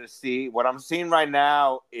don't need to see what I'm seeing right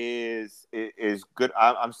now is good.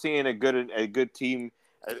 I'm seeing a good team.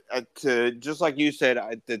 To just like you said,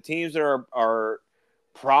 the teams that are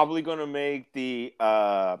probably going to make the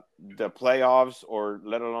playoffs or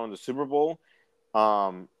let alone the Super Bowl.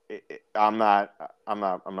 I'm not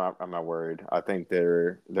worried. I think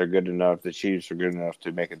they're good enough. The Chiefs are good enough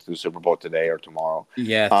to make it to the Super Bowl today or tomorrow.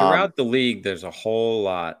 Yeah, Um, throughout the league, there's a whole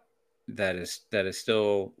lot that is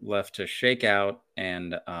still left to shake out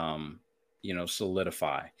and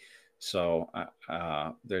solidify. So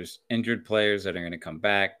there's injured players that are going to come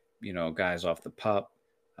back. Guys off the pup.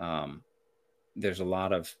 Um, there's a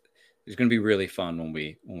lot of. It's going to be really fun when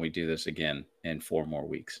we do this again in 4 more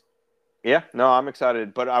weeks. Yeah, no, I'm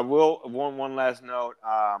excited, but I will one last note.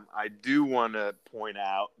 I do want to point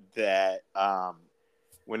out that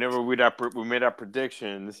whenever we made our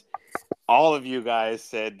predictions, all of you guys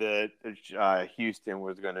said that Houston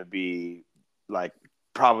was going to be like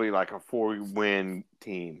probably like a 4-win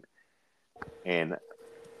team, and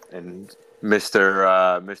Mr.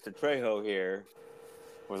 Trejo here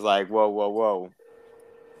was like, whoa, whoa, whoa.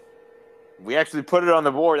 We actually put it on the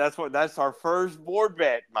board. That's our first board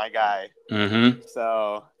bet, my guy. Mm-hmm.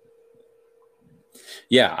 So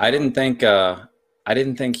Yeah, I didn't think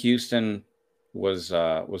Houston was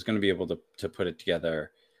going to be able to put it together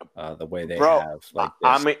the way they bro, have like this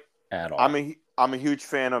I'm a at I'm all. I'm a huge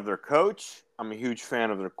fan of their coach. I'm a huge fan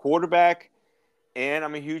of their quarterback, and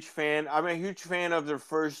I'm a huge fan of their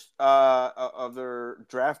first of their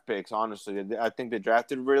draft picks. Honestly, I think they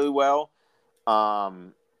drafted really well.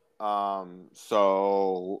 Um, to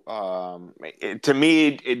me,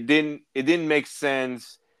 it didn't make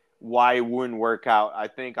sense why it wouldn't work out. I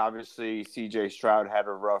think obviously C.J. Stroud had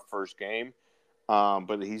a rough first game.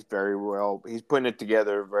 But he's very well. He's putting it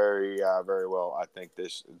together very well. I think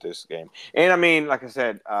this game, and I mean, like I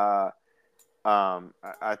said, I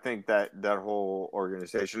think that whole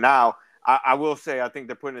organization. Now, I will say, I think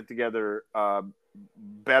they're putting it together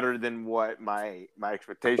better than what my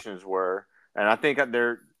expectations were, and I think that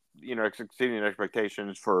they're exceeding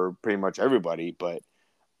expectations for pretty much everybody. But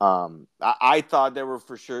I thought they were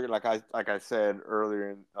for sure, like I said earlier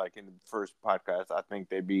in the first podcast, I think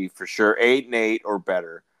they'd be for sure 8-8 or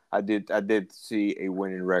better. I did see a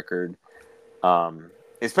winning record.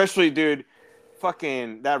 Especially dude,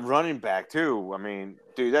 fucking that running back too. I mean,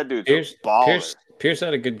 dude, that dude's a Pierce baller. Pierce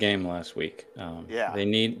had a good game last week. Yeah. They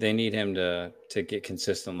need him to get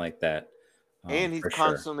consistent like that, And he's for sure.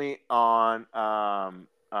 constantly on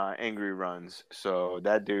angry runs. So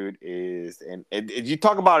that dude is, and you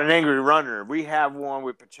talk about an angry runner. We have one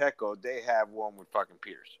with Pacheco. They have one with fucking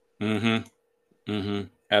Pierce. Mm-hmm. Mm-hmm.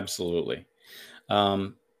 Absolutely.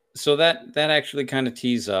 Um, so that actually kind of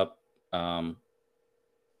tees up. Um,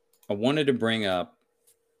 I wanted to bring up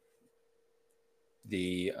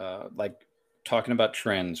the like talking about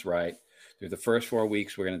trends, right? Through the first 4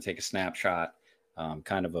 weeks, we're going to take a snapshot,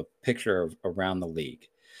 kind of a picture of around the league.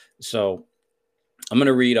 So I'm going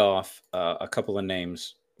to read off a couple of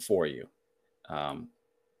names for you. Um,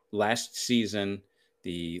 Last season,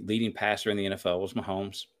 the leading passer in the NFL was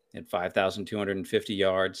Mahomes at 5,250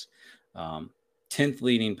 yards. 10th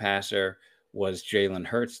leading passer was Jalen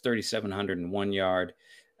Hurts, 3,701 yard.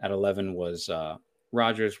 At 11 was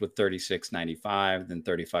Rodgers with 36.95, then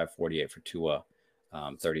 35.48 for Tua,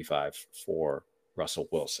 35 for Russell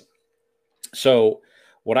Wilson. So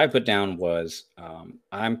what I put down was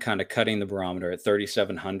I'm kind of cutting the barometer at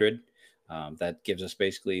 3,700. That gives us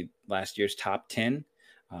basically last year's top 10.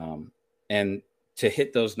 And to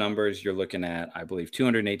hit those numbers, you're looking at, I believe,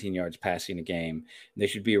 218 yards passing a game. They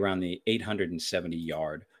should be around the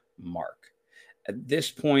 870-yard mark. At this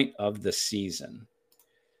point of the season,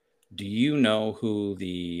 do you know who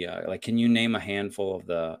can you name a handful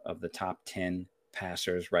of the top 10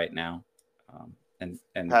 passers right now? And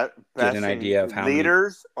get an Passing idea of how many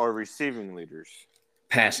leaders or receiving leaders?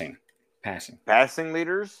 passing, passing. Passing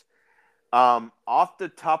leaders. Off the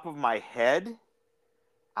top of my head,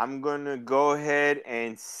 I'm gonna go ahead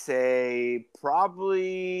and say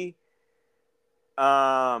probably.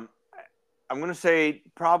 I'm gonna say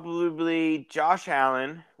probably Josh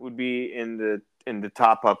Allen would be in the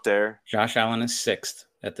top up there. Josh Allen is sixth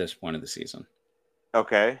at this point of the season.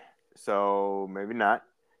 Okay, so maybe not.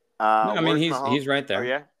 No, I mean Where's he's Mahomes? he's right Oh there.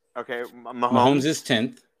 yeah. Okay, Mahomes Mahomes. is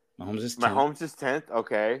 10th. Mahomes is 10th. Mahomes is 10th.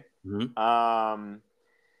 Okay. Mm-hmm. Um.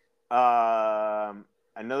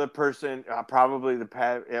 Another person, probably the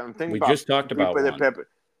Pat. Yeah, I'm thinking We about just talked about people that one. Pep.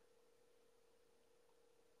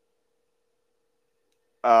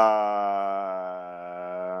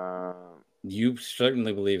 Uh, You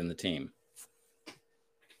certainly believe in the team.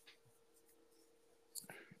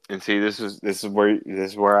 and see, this is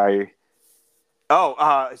where I.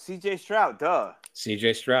 Oh, C.J. Stroud, duh.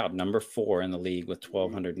 CJ Stroud, number 4 in the league with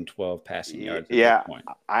 1,212 passing yards at this Yeah, point.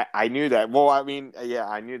 I knew that. Well, I mean, yeah,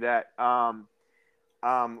 I knew that. Who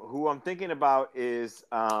I'm thinking about is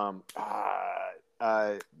the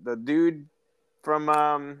dude from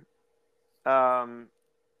Well, the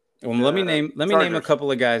let me name a Chargers,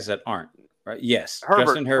 couple of guys that aren't. Right? Yes, Herbert,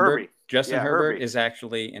 Justin Herbie. Herbert. Justin Yeah, Herbert Herbie. is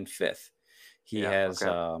actually in 5th. He Yeah, has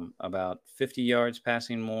okay. about 50 yards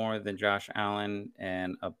passing more than Josh Allen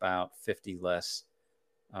and about 50 less,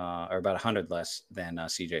 or about 100 less than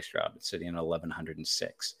CJ Stroud. It's sitting at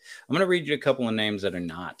 1,106. I'm going to read you a couple of names that are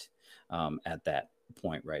not at that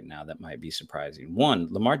point right now that might be surprising. One,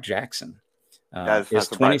 Lamar Jackson That's not is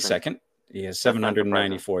surprising. 22nd. He has That's not surprising.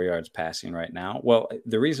 794 yards passing right now. Well,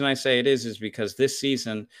 the reason I say it is because this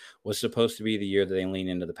season was supposed to be the year that they lean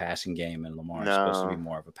into the passing game, and Lamar is supposed to be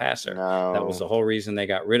more of a passer. That was the whole reason they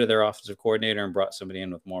got rid of their offensive coordinator and brought somebody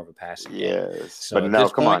in with more of a passing game. Yes, So but at no,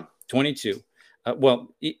 this come point, on. 22.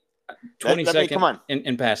 22nd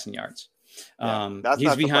in passing yards.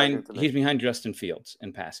 He's behind Justin Fields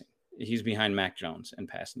in passing. He's behind Mac Jones in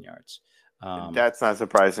passing yards. That's not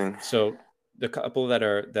surprising. So the couple that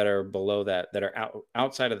are below that are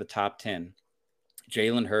outside of the top 10,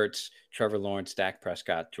 Jalen Hurts, Trevor Lawrence, Dak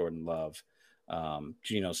Prescott, Jordan Love,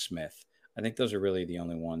 Geno Smith. I think those are really the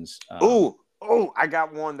only ones. I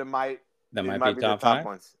got one that might be the top 5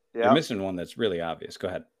 ones. Yep. You're missing one that's really obvious. Go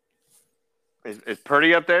ahead. Is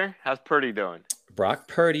Purdy up there? How's Purdy doing? Brock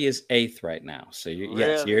Purdy is 8th right now. So you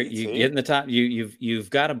get in the top.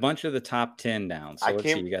 You've got a bunch of the top 10 down. So let's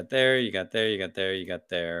see. You got there.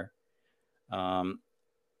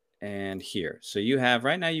 And here. So you have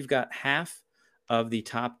right now. You've got half of the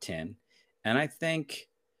top 10, and I think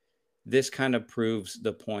this kind of proves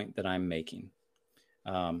the point that I'm making.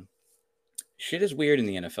 Shit is weird in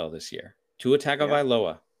the NFL this year. Tua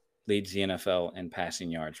Tagovailoa leads the NFL in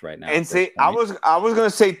passing yards right now. And see, I was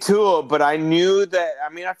gonna say Tua, but I knew that. I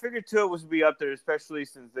mean, I figured Tua was be up there, especially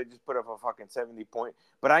since they just put up a fucking 70 point.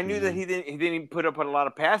 But I knew that he didn't put up a lot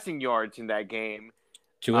of passing yards in that game.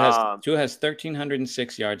 Tua has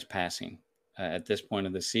 1,306 yards passing at this point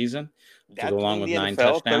of the season, to go along with 9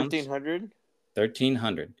 touchdowns.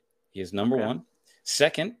 1,300. He is number 1.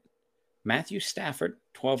 Second, Matthew Stafford,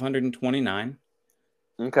 1,229.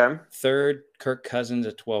 Okay. Third, Kirk Cousins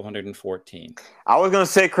at 1,214. I was going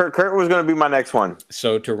to say Kirk was going to be my next one.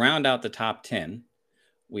 So to round out the top 10,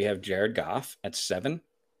 we have Jared Goff at 7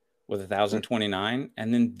 with 1,029.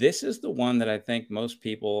 And then this is the one that I think most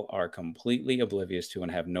people are completely oblivious to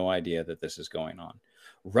and have no idea that this is going on.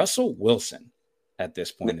 Russell Wilson at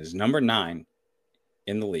this point is number 9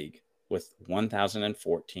 in the league with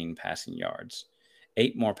 1,014 passing yards.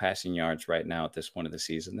 8 more passing yards right now at this point of the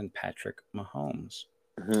season than Patrick Mahomes.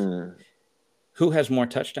 Who has more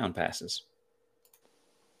touchdown passes?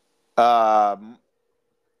 Like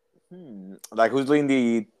who's leading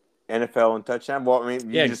the NFL in touchdown? Well, I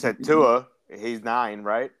mean, you just said Tua. He's 9,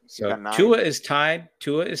 right? So 9. Tua is tied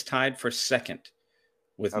for second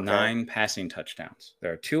with 9 passing touchdowns.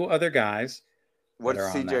 There are 2 other guys. What's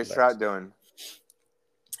CJ Stroud doing?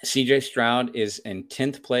 CJ Stroud is in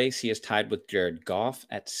 10th place. He is tied with Jared Goff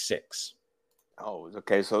at 6. Oh,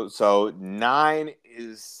 okay. So 9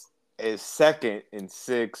 is second and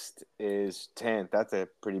 6th is 10th. That's a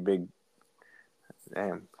pretty big.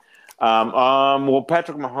 Damn. Well,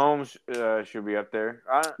 Patrick Mahomes should be up there.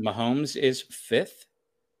 Mahomes is 5th.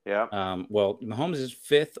 Yeah. Well, Mahomes is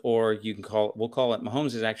 5th, or we'll call it.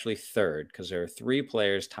 Mahomes is actually 3rd because there are 3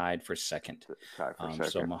 players tied for second.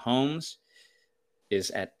 So Mahomes is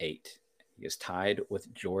at 8. He is tied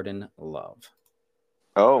with Jordan Love.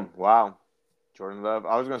 Oh, wow. Jordan Love.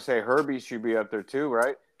 I was going to say Herbie should be up there too,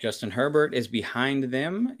 right? Justin Herbert is behind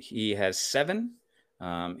them. He has 7.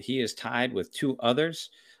 He is tied with 2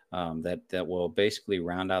 others that will basically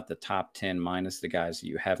round out the top 10 minus the guys that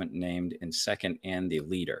you haven't named in second and the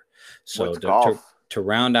leader. So to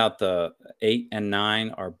round out the 8 and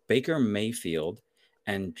 9 are Baker Mayfield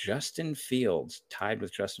and Justin Fields, tied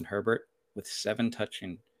with Justin Herbert with 7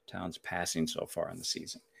 touchdowns passing so far in the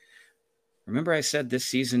season. Remember I said this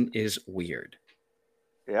season is weird.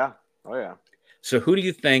 Yeah. Oh, yeah. So who do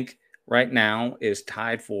you think right now is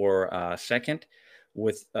tied for second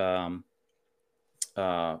with Tua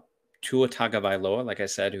Tagovailoa, like I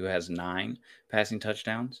said, who has 9 passing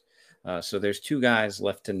touchdowns? So there's 2 guys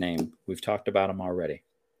left to name. We've talked about them already.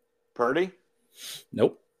 Purdy?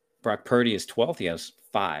 Nope. Brock Purdy is 12th. He has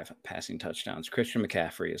 5 passing touchdowns. Christian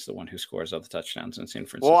McCaffrey is the one who scores all the touchdowns in San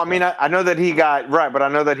Francisco. Well, I mean, I know that he got right, but I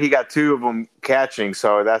know that he got 2 of them catching,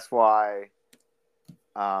 so that's why.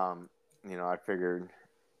 I figured.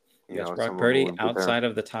 Brock Purdy outside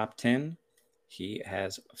of the top 10, he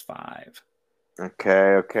has 5.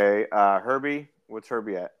 Okay. Herbie, what's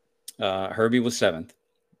Herbie at? Herbie was 7th.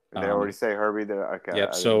 Did they already say Herbie there? Okay.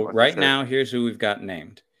 Yep. So right now, here's who we've got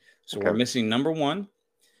named. So we're missing number 1.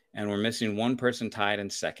 And we're missing 1 person tied in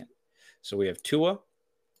second. So we have Tua. All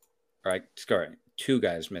right, sorry, 2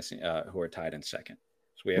 guys missing who are tied in second.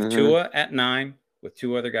 So we have Tua at 9 with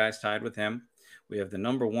 2 other guys tied with him. We have the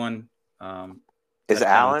number 1. Is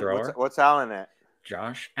Allen? What's Allen at?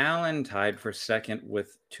 Josh Allen tied for second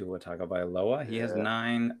with Tua Tagovailoa. He has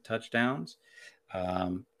 9 touchdowns.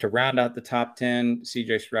 To round out the top 10,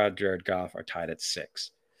 CJ Stroud, Jared Goff are tied at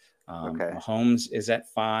 6. Okay. Mahomes is at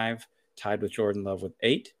 5, tied with Jordan Love with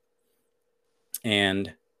 8.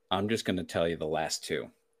 And I'm just going to tell you the last two.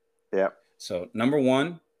 Yep. So number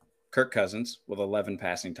 1, Kirk Cousins with 11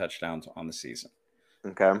 passing touchdowns on the season.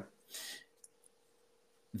 Okay.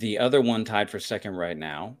 The other one tied for second right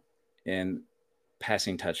now in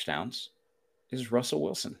passing touchdowns is Russell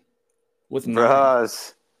Wilson with 9.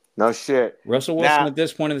 Bruh. No shit. Russell Wilson Now, at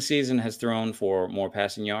this point of the season has thrown for more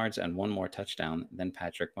passing yards and 1 more touchdown than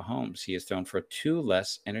Patrick Mahomes. He has thrown for 2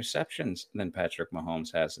 less interceptions than Patrick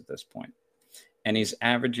Mahomes has at this point. And he's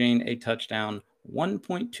averaging a touchdown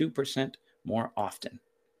 1.2% more often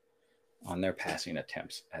on their passing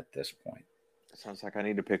attempts at this point. sounds like I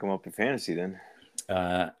need to pick him up in fantasy then.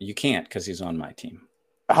 You can't because he's on my team.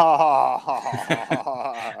 No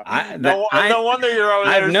wonder you're over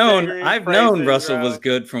there. I've known Russell was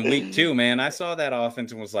good from week 2, man. I saw that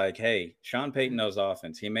offense and was like, hey, Sean Payton knows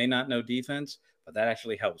offense. He may not know defense, but that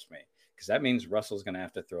actually helps me because that means Russell's going to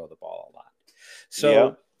have to throw the ball a lot.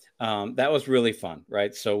 So that was really fun,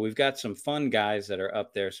 right? So we've got some fun guys that are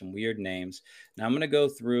up there, some weird names. Now I'm going to go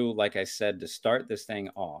through, like I said, to start this thing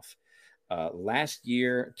off. Last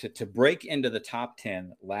year, to break into the top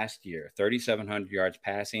 10 last year, 3,700 yards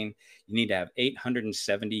passing, you need to have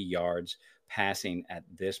 870 yards passing at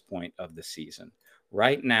this point of the season.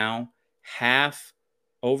 Right now,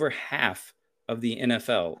 over half of the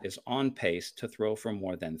NFL is on pace to throw for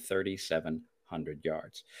more than 3,700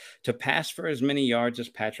 yards. To pass for as many yards as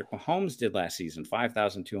Patrick Mahomes did last season,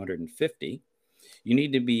 5,250, you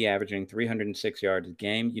need to be averaging 306 yards a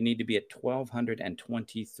game. You need to be at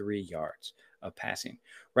 1,223 yards of passing.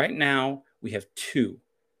 Right now, we have 2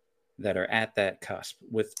 that are at that cusp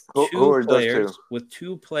with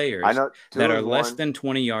two players that are less than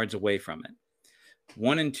 20 yards away from it.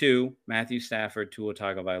 1 and 2, Matthew Stafford, Tua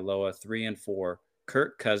Tagovailoa. 3 and 4,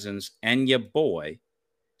 Kirk Cousins, and your boy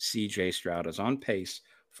C.J. Stroud is on pace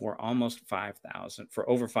for over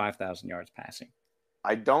 5,000 yards passing.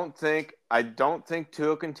 I don't think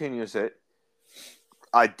Tua continues it.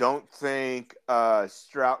 I don't think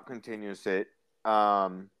Stroud continues it.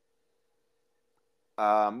 Well,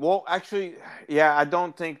 actually, yeah, I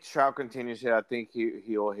don't think Stroud continues it. I think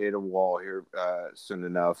he'll hit a wall here soon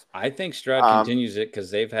enough. I think Stroud continues it because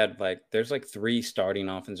they've had there's 3 starting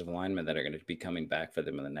offensive linemen that are going to be coming back for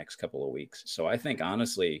them in the next couple of weeks. So I think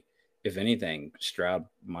honestly, if anything, Stroud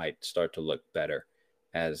might start to look better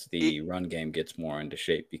as the run game gets more into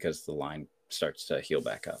shape because the line starts to heal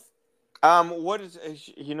back up. What is,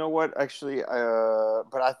 you know what, actually,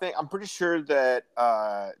 but I'm pretty sure that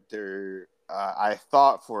I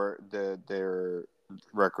thought for their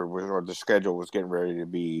record or the schedule was getting ready to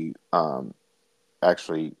be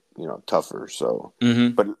actually, tougher. So,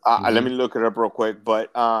 but let me look it up real quick.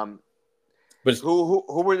 But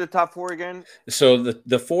who were the top 4 again? So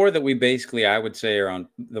the 4 that we basically, I would say, are on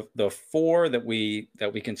the 4 that we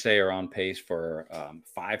can say are on pace for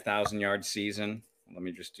 5,000 yard season. Let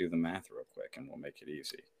me just do the math real quick, and we'll make it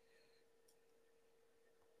easy.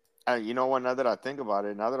 You know what? Now that I think about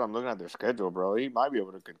it, now that I'm looking at their schedule, bro, he might be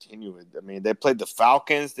able to continue it. I mean, they played the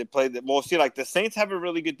Falcons. They played the Saints have a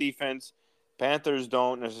really good defense. Panthers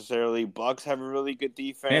don't necessarily. Bucks have a really good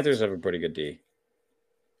defense. Panthers have a pretty good D.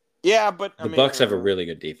 Yeah, but the Bucks have a really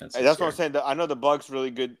good defense. That's what I'm saying. I know the Bucks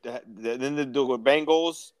really good. Then they do with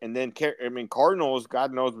Bengals, and then Cardinals.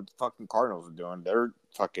 God knows what the fucking Cardinals are doing. They're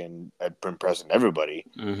fucking impressing everybody.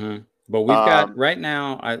 Mm-hmm. But we've got right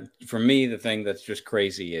now. For me, the thing that's just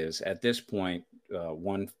crazy is at this point, a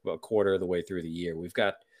quarter of the way through the year, we've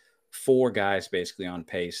got 4 guys basically on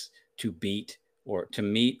pace to meet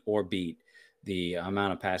or beat the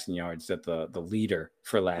amount of passing yards that the leader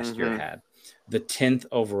for last year had. The 10th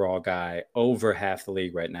overall guy, over half the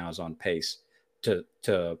league right now, is on pace to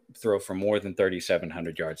throw for more than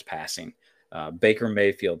 3,700 yards passing. Baker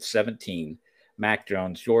Mayfield, 17. Mac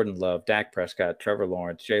Jones, Jordan Love, Dak Prescott, Trevor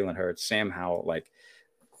Lawrence, Jalen Hurts, Sam Howell.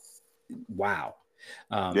 Wow.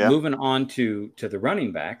 Moving on to the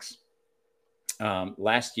running backs.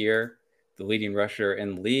 Last year, the leading rusher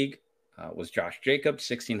in the league was Josh Jacobs,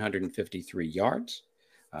 1,653 yards.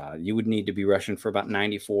 You would need to be rushing for about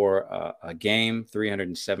 94 a game.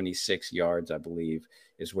 376 yards, I believe,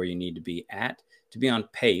 is where you need to be at to be on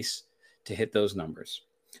pace to hit those numbers.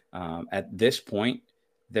 At this point,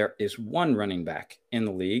 there is 1 running back in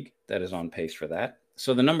the league that is on pace for that.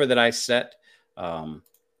 So the number that I set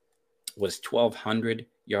was 1,200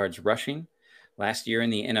 yards rushing. Last year in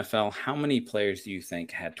the NFL, how many players do you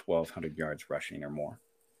think had 1,200 yards rushing or more?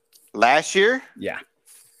 Last year? Yeah.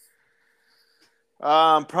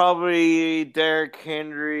 Probably Derrick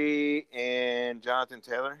Henry and Jonathan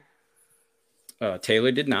Taylor.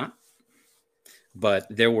 Taylor did not. But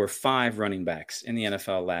there were 5 running backs in the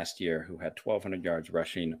NFL last year who had 1,200 yards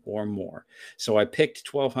rushing or more. So I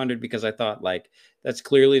picked 1,200 because I thought, like, that's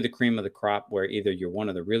clearly the cream of the crop where either you're one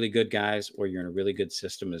of the really good guys or you're in a really good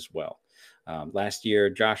system as well. Last year,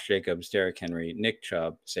 Josh Jacobs, Derrick Henry, Nick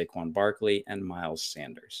Chubb, Saquon Barkley, and Miles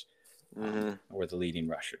Sanders were the leading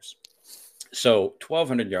rushers. So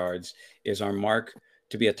 1,200 yards is our mark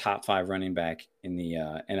to be a top 5 running back in the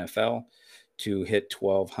NFL. To hit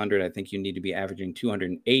 1,200, I think you need to be averaging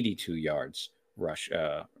 282 yards rush.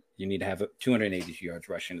 You need to have 282 yards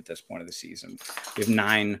rushing at this point of the season. We have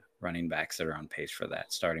 9 running backs that are on pace for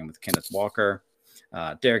that, starting with Kenneth Walker,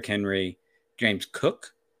 Derrick Henry, James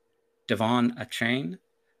Cook, Devon Achane,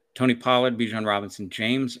 Tony Pollard, Bijan Robinson,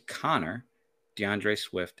 James Conner, DeAndre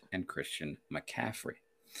Swift, and Christian McCaffrey.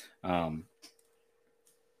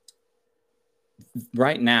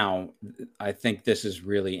 Right now, I think this is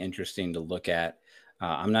really interesting to look at.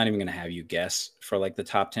 I'm not even going to have you guess for like the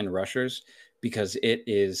top 10 rushers because it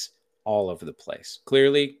is all over the place.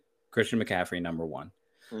 Clearly, Christian McCaffrey, number 1.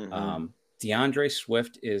 DeAndre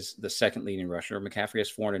Swift is the second leading rusher. McCaffrey has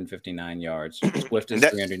 459 yards. Swift is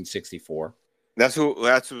 364. That's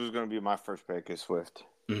who's going to be my first pick is Swift.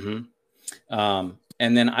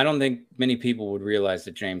 And then I don't think many people would realize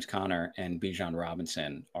that James Conner and Bijan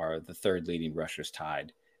Robinson are the third leading rushers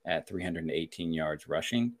tied at 318 yards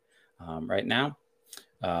rushing right now.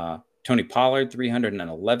 Tony Pollard,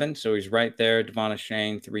 311. So he's right there. Devon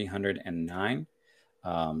Achane, 309.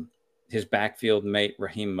 His backfield mate,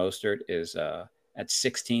 Raheem Mostert, is at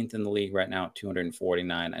 16th in the league right now at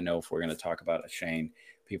 249. I know if we're going to talk about Achane,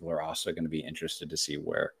 people are also going to be interested to see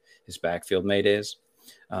where his backfield mate is.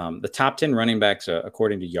 The top 10 running backs,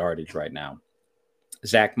 according to yardage right now,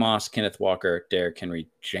 Zach Moss, Kenneth Walker, Derrick Henry,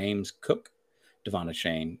 James Cook, Devon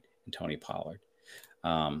Achane, and Tony Pollard.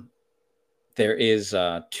 There is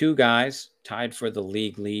 2 guys tied for the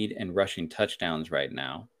league lead in rushing touchdowns right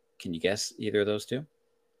now. Can you guess either of those 2?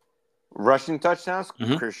 Rushing touchdowns?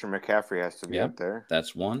 Christian McCaffrey has to be up there.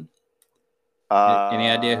 That's 1. Any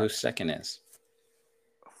idea who second is?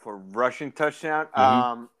 For rushing touchdown?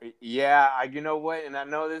 Yeah, you know what? And I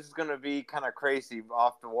know this is going to be kind of crazy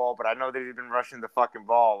off the wall, but I know that he's been rushing the fucking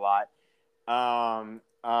ball a lot.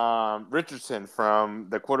 Richardson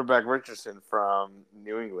the quarterback Richardson from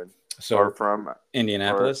New England. So or from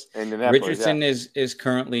Indianapolis. Richardson is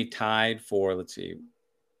currently tied for,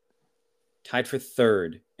 tied for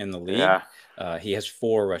 3rd in the league. Yeah. He has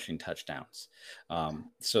 4 rushing touchdowns.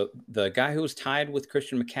 So the guy who's tied with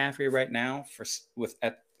Christian McCaffrey right now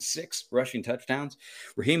at 6 rushing touchdowns,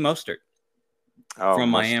 Raheem Mostert from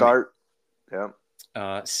Miami.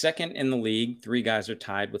 Second in the league, 3 guys are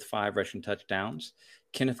tied with 5 rushing touchdowns.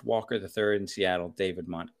 Kenneth Walker, the 3rd in Seattle, David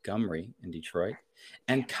Montgomery in Detroit,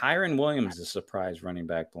 and Kyron Williams, the surprise running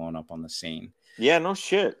back blowing up on the scene. Yeah, no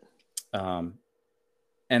shit. And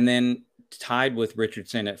then tied with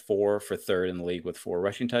Richardson at 4 for 3rd in the league with 4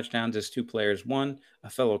 rushing touchdowns is 2 players. One, a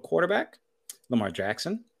fellow quarterback, Lamar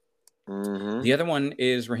Jackson. The other one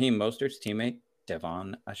is Raheem Mostert's teammate,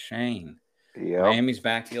 Devon Achane. Miami's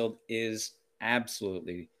backfield is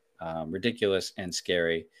absolutely ridiculous and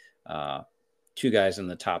scary. 2 guys in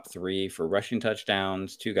the top 3 for rushing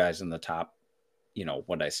touchdowns, 2 guys in the top,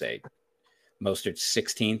 what'd I say? Mostert's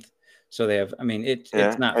 16th. So they have,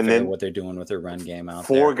 it's not fair what they're doing with their run game out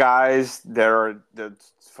 4 guys that are the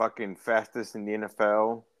fucking fastest in the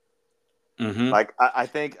NFL. Like, I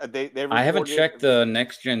think I haven't checked the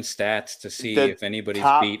next gen stats to see if anybody's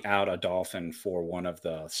beat out a Dolphin for one of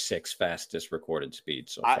the 6 fastest recorded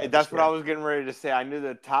speeds. So that's what I was getting ready to say. I knew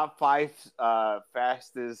the top 5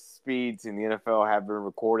 fastest speeds in the NFL have been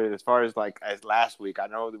recorded as far as as last week. I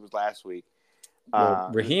know it was last week. Well,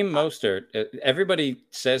 Raheem Mostert, everybody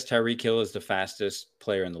says Tyreek Hill is the fastest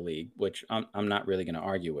player in the league, which I'm not really going to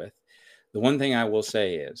argue with. The one thing I will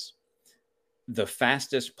say is the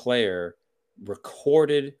fastest player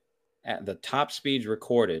recorded at the top speeds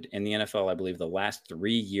recorded in the NFL, I believe the last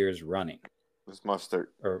 3 years running was Mostert.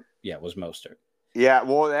 It was Mostert. Yeah,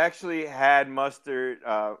 well, it actually had Mostert.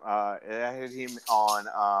 It had him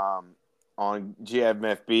on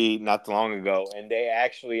GMFB not too long ago, and they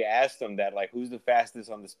actually asked him that, who's the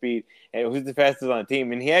fastest on the speed and who's the fastest on the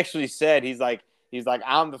team, and he actually said he's like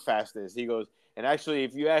I'm the fastest. He goes, and actually,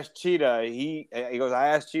 if you ask Cheetah, he goes, I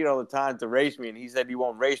ask Cheetah all the time to race me, and he said he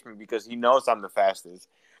won't race me because he knows I'm the fastest.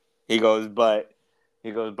 He goes, but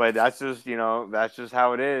that's just that's just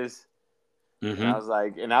how it is. And I was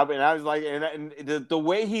like, and the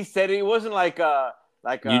way he said it wasn't like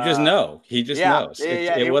you just know. He just knows.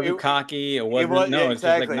 It wasn't cocky. It's exactly. just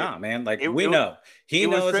like, nah, man. We know. He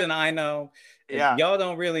knows and I know. Yeah, Y'all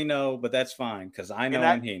don't really know, but that's fine because I and know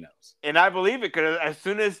and he knows. I believe it because as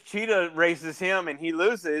soon as Cheetah races him and he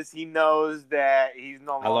loses, he knows that he's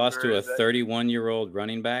no I lost to longer a 31-year-old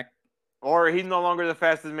running back. he's no longer the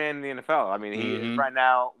fastest man in the NFL. I mean, he is Mm-hmm. right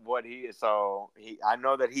now what he is. So I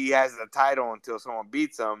know that he has the title until someone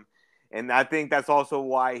beats him, and I think that's also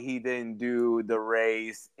why he didn't do the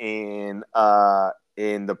race in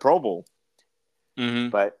the Pro Bowl. Mm-hmm.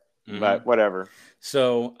 But whatever.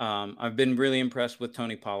 So I've been really impressed with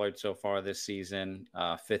Tony Pollard so far this season.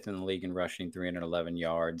 Fifth in the league in rushing, 311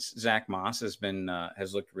 yards. Zach Moss has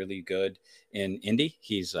looked really good in Indy.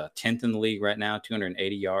 He's 10th in the league right now,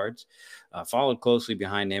 280 yards. Followed closely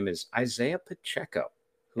behind him is Isaiah Pacheco,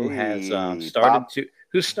 who has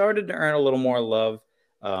started to earn a little more love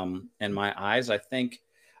in my eyes. I think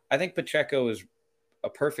Pacheco is a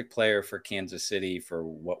perfect player for Kansas City for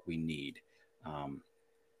what we need.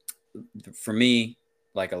 For me,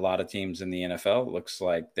 like a lot of teams in the NFL, it looks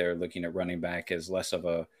like they're looking at running back as less of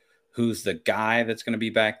a who's the guy that's going to be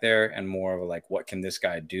back there and more of a like what can this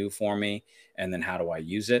guy do for me and then how do I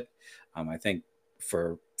use it. I think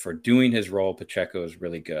for doing his role, Pacheco is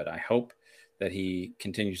really good. I hope that he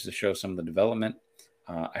continues to show some of the development.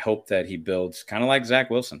 I hope that he builds kind of like Zach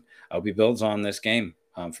Wilson. I hope he builds on this game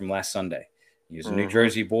from last Sunday. He's a New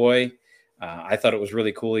Jersey boy. I thought it was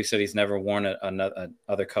really cool. He said he's never worn another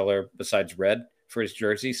other color besides red for his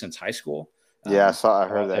jersey since high school. Yeah, I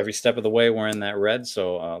heard that. Every step of the way wearing that red.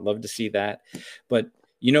 So love to see that. But,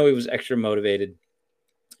 he was extra motivated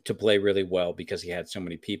to play really well because he had so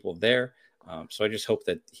many people there. So I just hope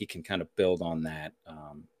that he can kind of build on that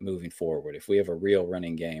moving forward. If we have a real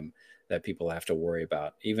running game that people have to worry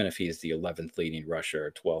about, even if he's the 11th leading rusher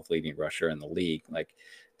or 12th leading rusher in the league, like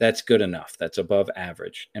that's good enough. That's above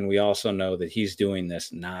average. And we also know that he's doing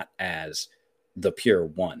this not as the pure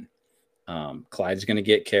one. Clyde's going to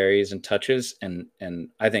get carries and touches, and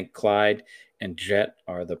I think Clyde and Jet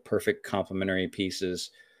are the perfect complementary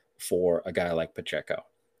pieces for a guy like Pacheco.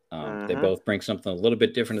 They both bring something a little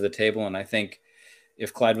bit different to the table, and I think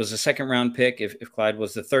if Clyde was a second-round pick, if Clyde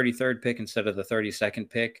was the 33rd pick instead of the 32nd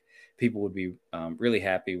pick, people would be really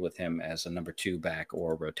happy with him as a number 2 back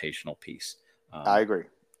or a rotational piece. I agree.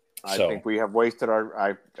 I think we have wasted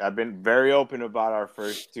I've been very open about our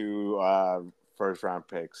first 2 first-round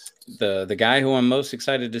picks. The guy who I'm most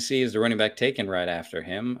excited to see is the running back taken right after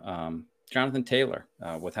him, Jonathan Taylor,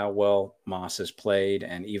 with how well Moss has played,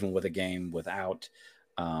 and even with a game without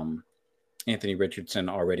Anthony Richardson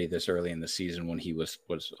already this early in the season when he was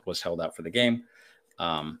held out for the game.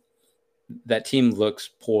 That team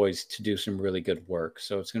looks poised to do some really good work.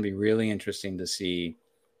 So it's going to be really interesting to see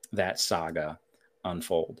that saga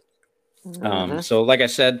unfold. So like I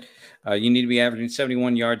said, you need to be averaging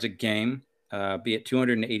 71 yards a game, be at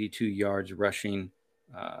 282 yards rushing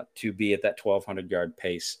to be at that 1,200-yard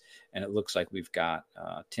pace. And it looks like we've got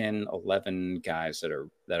 10, 11 guys that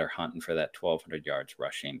are hunting for that 1,200 yards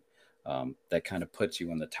rushing. That kind of puts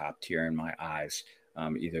you in the top tier in my eyes,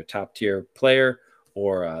 either top tier player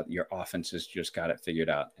or your offense has just got it figured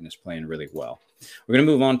out and is playing really well. We're going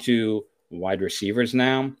to move on to wide receivers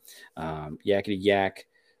now. Yakety Yak,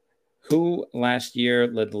 who last year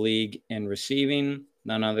led the league in receiving,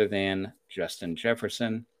 none other than Justin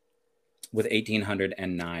Jefferson with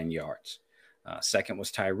 1,809 yards. Second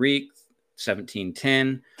was Tyreek,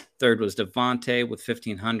 1,710. Third was Devontae with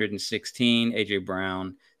 1,516. A.J.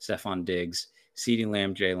 Brown, Stephon Diggs, CeeDee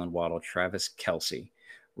Lamb, Jalen Waddle, Travis Kelce.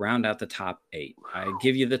 Round out the top 8. I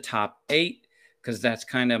give you the top 8 because that's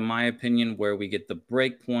kind of my opinion where we get the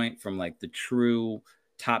break point from like the true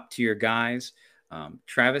top tier guys.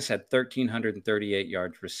 Travis had 1,338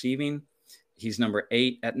 yards receiving. He's number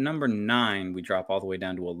 8. At number 9, we drop all the way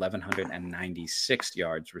down to 1,196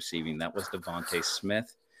 yards receiving. That was Devontae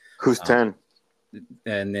Smith. Who's 10?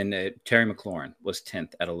 And then Terry McLaurin was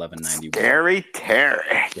 10th at 1,191.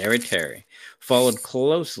 Terry. Followed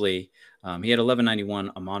closely. He had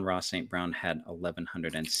 1,191. Amon-Ra St. Brown had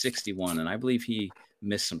 1,161. And I believe he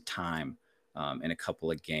missed some time in a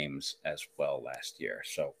couple of games as well last year.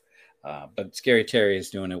 So, but Scary Terry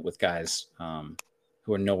is doing it with guys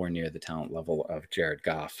who are nowhere near the talent level of Jared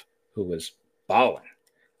Goff, who was balling.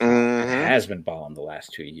 Has been balling the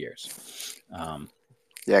last 2 years.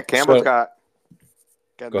 Campbell's got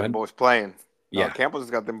them boys playing. Yeah,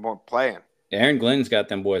 Campbell's got them boys playing. Aaron Glenn's got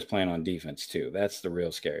them boys playing on defense too. That's the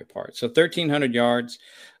real scary part. So 1,300 yards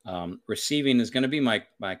receiving is going to be my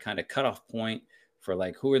kind of cutoff point for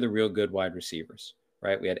like who are the real good wide receivers,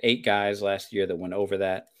 right? We had 8 guys last year that went over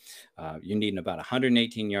that. You need about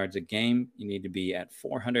 118 yards a game. You need to be at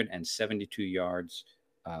 472 yards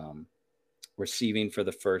receiving for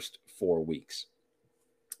the first 4 weeks.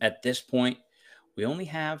 At this point, We only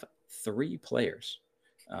have 3 players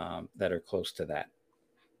that are close to that.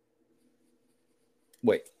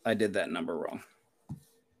 Wait, I did that number wrong.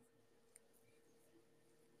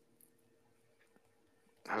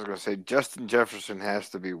 I was gonna say Justin Jefferson has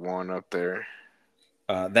to be one up there.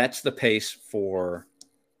 That's the pace for.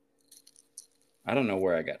 I don't know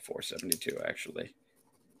where I got 472 actually.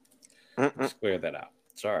 Let's clear that out.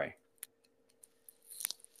 Sorry.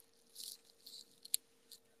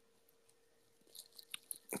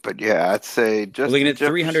 But yeah, I'd say Justin Looking at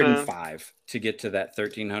Jefferson. 305 to get to that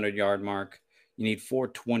 1,300 yard mark. You need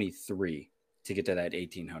 423 to get to that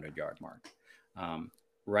 1,800 yard mark.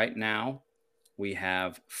 Right now, we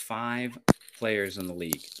have 5 players in the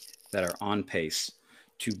league that are on pace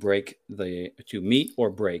to meet or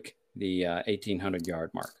break the 1,800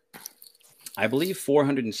 yard mark. I believe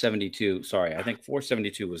 472. Sorry, I think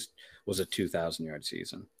 472 was a 2,000 yard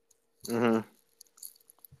season. Mm-hmm.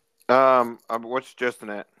 What's Justin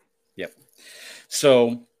at? Yep.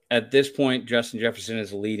 So at this point, Justin Jefferson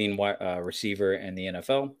is the leading receiver in the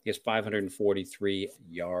NFL. He has 543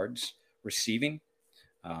 yards receiving.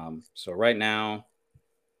 So right now,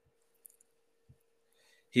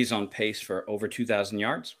 he's on pace for over 2,000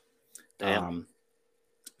 yards.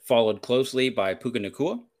 Followed closely by Puka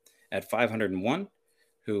Nacua at 501,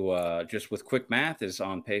 who just with quick math is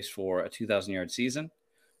on pace for a 2,000 yard season.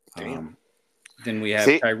 Then we have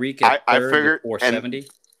Tyreek at third with 470.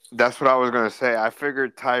 That's what I was gonna say. I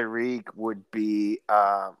figured Tyreek would be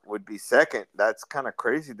second. That's kind of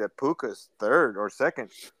crazy that Puka's third or second.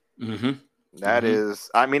 Mm-hmm. That is.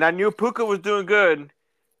 I mean, I knew Puka was doing good.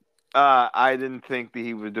 I didn't think that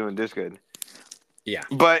he was doing this good. Yeah,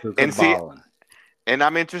 but Puka balling. And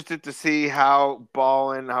I'm interested to see how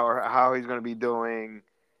he's going to be doing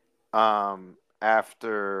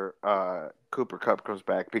after Cooper Kupp comes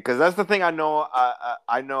back, because that's the thing I know.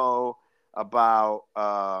 I know about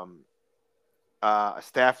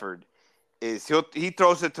Stafford is he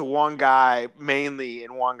throws it to one guy mainly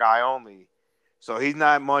and one guy only, so he's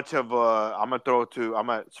not much of a I'm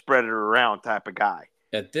gonna spread it around type of guy.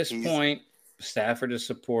 At this point, Stafford is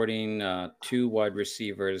supporting 2 wide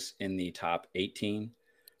receivers in the top 18.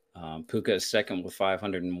 Puka is second with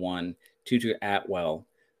 501. Tutu Atwell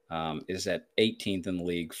is at 18th in the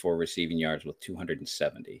league for receiving yards with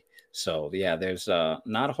 270. So yeah, there's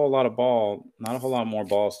not a whole lot more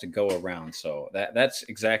balls to go around. So that's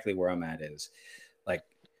exactly where I'm at. Is like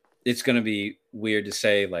it's going to be weird to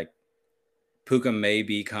say like Puka may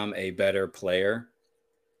become a better player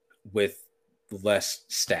with less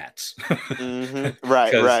stats. Mm-hmm.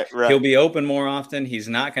 Right. He'll be open more often. He's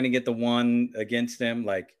not going to get the one against him.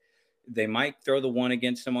 Like they might throw the one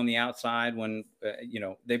against him on the outside when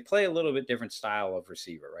they play a little bit different style of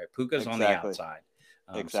receiver, right? Puka's on the outside.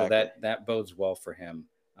 So that bodes well for him.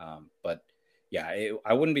 But yeah,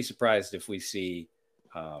 I wouldn't be surprised if we see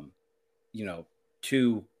 2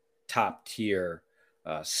 top tier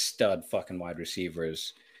stud fucking wide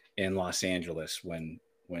receivers in Los Angeles when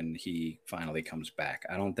he finally comes back.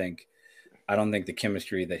 I don't think the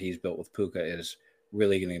chemistry that he's built with Puka is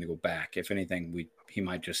really going to go back. If anything, he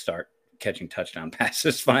might just start catching touchdown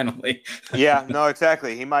passes finally. Yeah, no,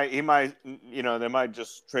 exactly. He might, they might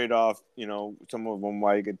just trade off, some of them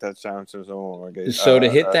might get touchdowns and some of them get. So to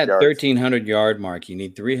hit that 1,300 yard mark, you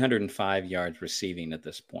need 305 yards receiving at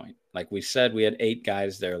this point. Like we said, we had 8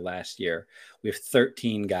 guys there last year. We have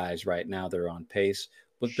 13 guys right now that are on pace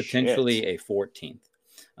with potentially a 14th.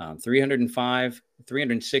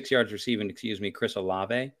 306 yards receiving, Chris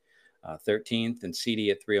Olave, 13th, and CD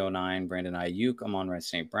at 309, Brandon Ayuk, Amon-Ra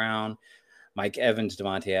St. Brown, Mike Evans,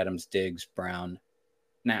 Devontae Adams, Diggs, Brown.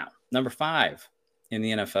 Now, number 5 in the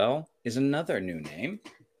NFL is another new name.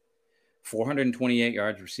 428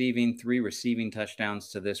 yards receiving, 3 receiving touchdowns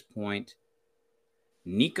to this point.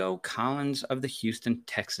 Nico Collins of the Houston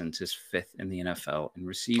Texans is 5th in the NFL in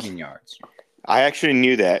receiving yards. I actually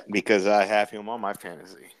knew that because I have him on my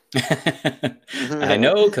fantasy. I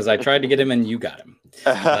know because I tried to get him and you got him.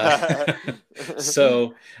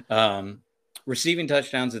 So receiving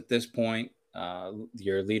touchdowns at this point,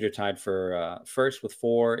 your leader tied for first with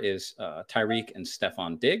 4 is Tyreek and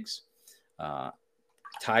Stephon Diggs.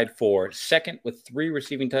 Tied for second with 3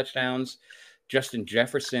 receiving touchdowns, Justin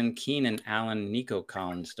Jefferson, Keenan Allen, Nico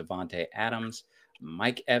Collins, Devontae Adams,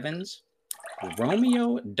 Mike Evans,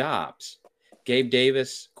 Romeo Doubs, Gabe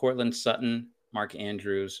Davis, Cortland Sutton, Mark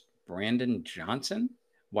Andrews, Brandon Johnson,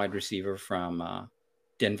 wide receiver from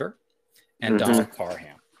Denver, and Donald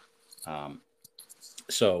Parham.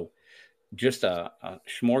 So just a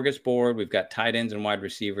smorgasbord. We've got tight ends and wide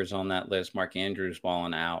receivers on that list. Mark Andrews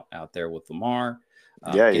balling out there with Lamar.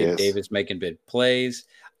 Gabe Davis making big plays.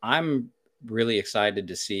 I'm really excited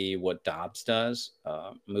to see what Dobbs does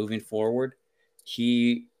moving forward.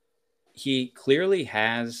 He clearly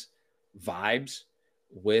has vibes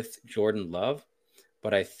with Jordan Love,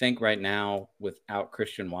 but I think right now, without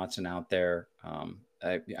Christian Watson out there,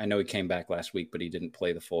 I know he came back last week, but he didn't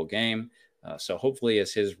play the full game. So hopefully,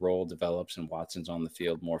 as his role develops and Watson's on the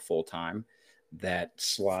field more full time, that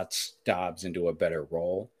slots Dobbs into a better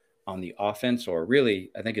role on the offense. Or really,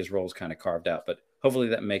 I think his role is kind of carved out, but hopefully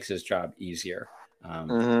that makes his job easier.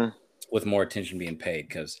 Mm-hmm. With more attention being paid,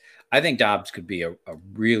 because I think Dobbs could be a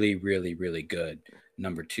really, really, really good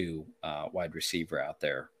number 2 wide receiver out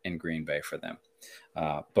there in Green Bay for them.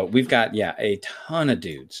 But we've got, a ton of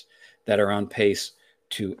dudes that are on pace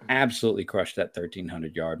to absolutely crush that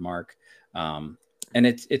 1,300-yard mark. And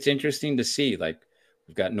it's interesting to see, like,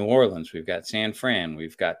 we've got New Orleans, we've got San Fran,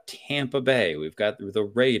 we've got Tampa Bay, we've got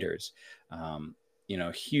the Raiders,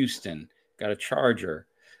 Houston, got a Charger,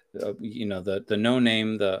 the no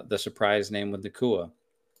name, the surprise name with Nakua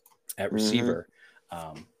at receiver.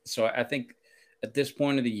 So I think at this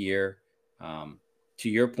point of the year, to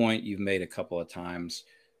your point, you've made a couple of times,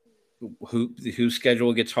 whose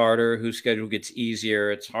schedule gets harder, whose schedule gets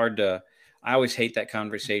easier. It's hard to. I always hate that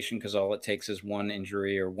conversation because all it takes is one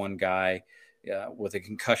injury or one guy with a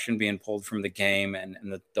concussion being pulled from the game, and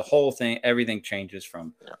the whole thing, everything changes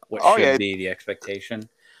from what should be the expectation.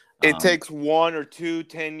 It takes 1 or 2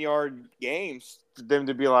 10-yard games for them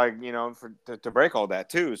to be like, to break all that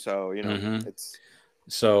too. So, it's.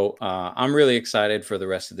 So I'm really excited for the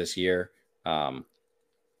rest of this year.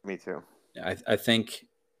 Me too. I think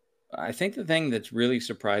the thing that's really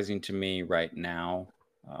surprising to me right now,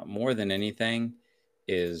 more than anything,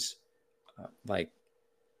 is like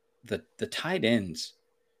the tight ends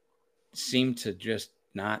seem to just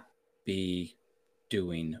not be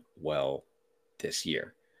doing well this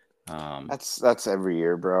year. That's every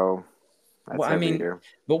year, bro. That's every year.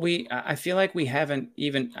 But I feel like we haven't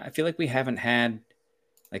had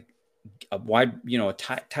like a wide, a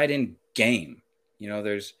tight end game.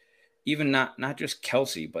 There's even not just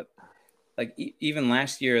Kelsey, but like even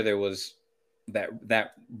last year there was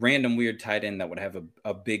that random weird tight end that would have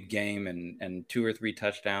a big game and 2 or 3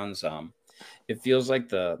 touchdowns. It feels like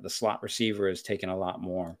the slot receiver has taken a lot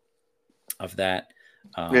more of that.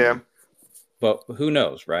 But who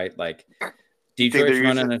knows, right? Like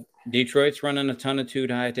Detroit's running a ton of 2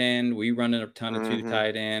 tight end. We running a ton of 2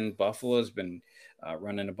 tight end. Buffalo's been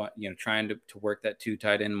running a bunch, trying to work that 2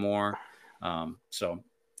 tight end more. So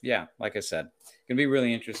yeah, like I said, it's gonna be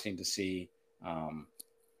really interesting to see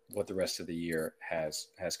what the rest of the year has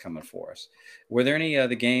coming for us. Were there any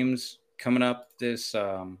other games coming up this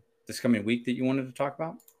coming week that you wanted to talk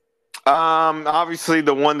about? Obviously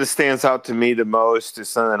the one that stands out to me the most is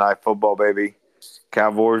Sunday Night Football, baby.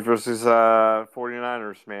 Cowboys versus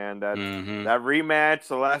 49ers, man. That rematch,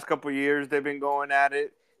 the last couple of years they've been going at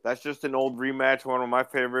it. That's just an old rematch, one of my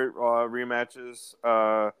favorite rematches,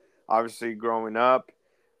 obviously growing up.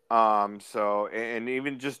 So and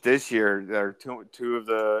even just this year, they're two of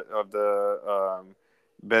the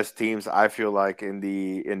best teams I feel like in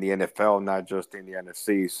the NFL, not just in the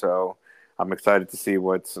NFC. So I'm excited to see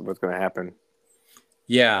what's going to happen.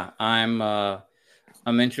 Yeah, I'm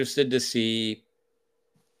interested to see.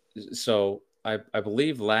 So I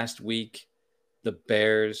believe last week the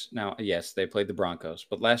Bears. Now, yes, they played the Broncos,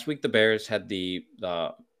 but last week the Bears had the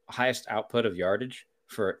highest output of yardage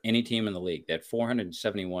for any team in the league. They had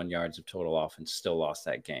 471 yards of total offense, still lost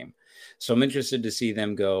that game. So I'm interested to see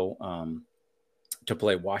them go to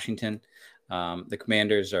play Washington. The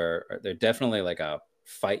Commanders they're definitely like a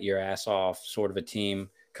fight your ass off sort of a team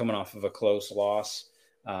coming off of a close loss.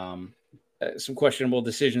 Some questionable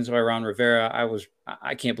decisions by Ron Rivera.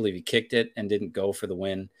 I can't believe he kicked it and didn't go for the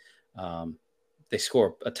win. They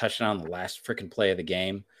score a touchdown on the last freaking play of the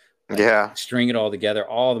game. String it all together.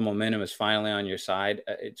 All the momentum is finally on your side.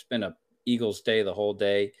 It's been a Eagles day the whole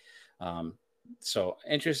day. So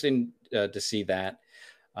interesting to see that.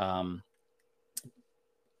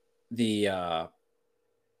 The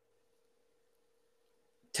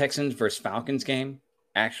Texans versus Falcons game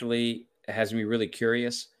actually has me really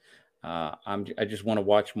curious. I just want to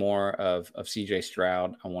watch more of CJ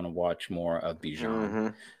Stroud. I want to watch more of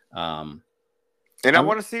Bijan. And I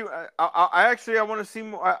want to see. I actually want to see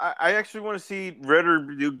more. I actually want to see Ritter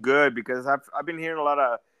do good because I've been hearing a lot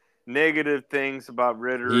of negative things about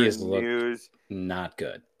Ritter in news. Not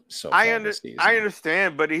good. So I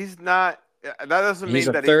understand, but he's not. That doesn't mean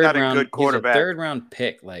that he's not a good quarterback. He's a 3rd round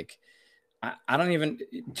pick. Like I don't even.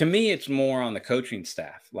 To me, it's more on the coaching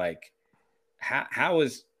staff. Like how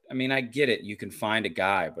is? I mean, I get it. You can find a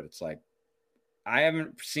guy, but it's like I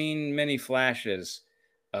haven't seen many flashes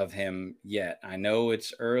of him yet. I know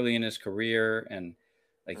it's early in his career, and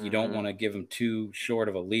like you don't want to give him too short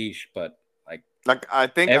of a leash, but like I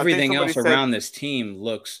think everything somebody else said, around this team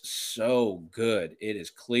looks so good. It is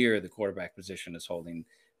clear the quarterback position is holding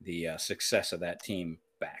the success of that team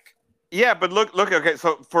back. yeah, but look. Okay,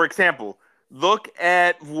 so for example, look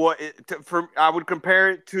at I would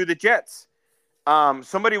compare it to the Jets.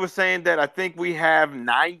 Somebody was saying that I think we have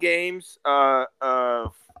 9 games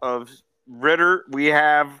of Ritter. We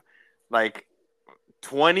have like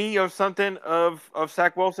 20 or something of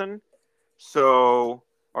Zach Wilson. So,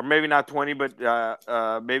 or maybe not 20,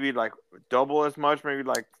 but maybe like double as much, maybe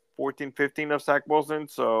like 14, 15 of Zach Wilson.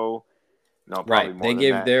 So, no, probably Right. more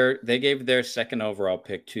than that. They gave their second overall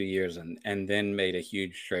pick 2 years and then made a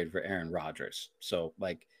huge trade for Aaron Rodgers. So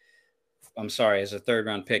like, I'm sorry, as a third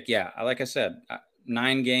round pick, yeah, like I said,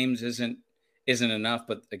 9 games isn't enough.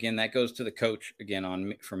 But again, that goes to the coach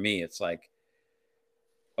again. For me, it's like,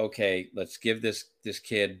 okay, let's give this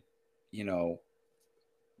kid, you know,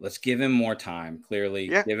 let's give him more time. Clearly,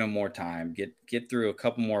 Yeah. give him more time. Get through a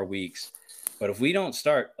couple more weeks. But if we don't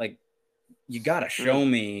start, like, you got to show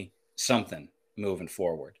me something moving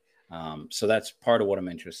forward. So that's part of what I'm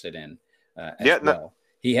interested in as Yeah. No, well.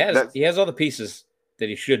 that's He has all the pieces that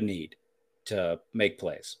he should need to make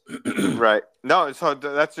plays. right. No, so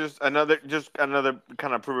that's just another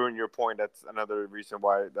kind of proving your point. That's another reason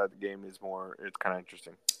why that game is more. It's kind of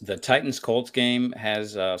interesting. The Titans Colts game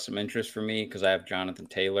has some interest for me because I have Jonathan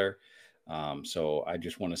Taylor. So I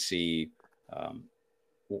just want to see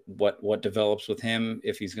what develops with him,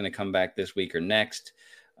 if he's going to come back this week or next.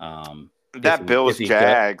 That Bills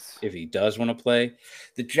Jags. If he does want to play,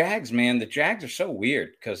 the Jags, man, the Jags are so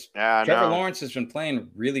weird because Yeah, I Trevor know. Lawrence has been playing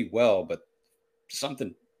really well, but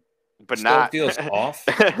something But still not. feels off.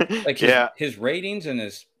 Like Yeah. his ratings and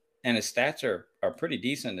his stats are pretty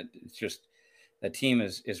decent. It's just that team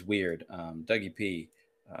is weird. Dougie P,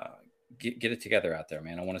 get it together out there,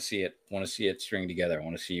 man. I want to see it. Want to see it string together. I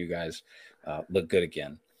want to see you guys look good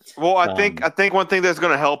again. Well, I think one thing that's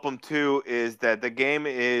going to help them too is that the game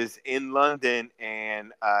is in London,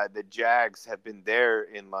 and the Jags have been there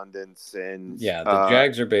in London since. Yeah, the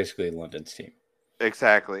Jags are basically London's team.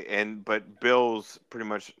 Exactly, but Bills pretty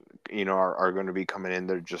much, are going to be coming in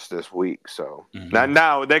there just this week. So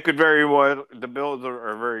now they could very well. The Bills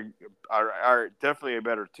are definitely a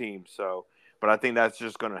better team. So, but I think that's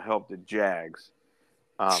just going to help the Jags.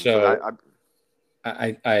 I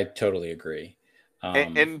totally agree.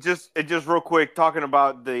 And just real quick, talking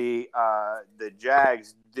about the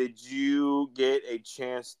Jags, did you get a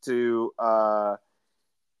chance to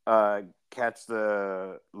catch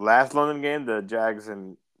the last London game, the Jags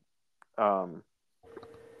and the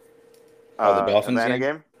Dolphins Atlanta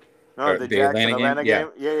game? No, or the the Jags Atlanta and Atlanta game?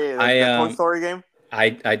 game. Yeah. The Toy Story game.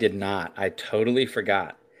 I did not. I totally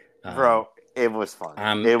forgot. Bro, it was fun.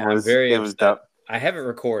 I'm It was dope. I have it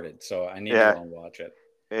recorded, so I need to go and watch it.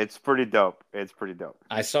 It's pretty dope.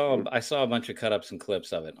 I saw a bunch of cut ups and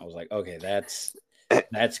clips of it. I was like, okay, that's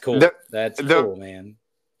cool. That's cool, man.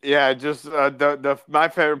 Yeah, just my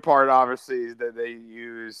favorite part, obviously, is that they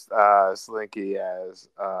used Slinky as.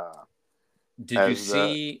 Did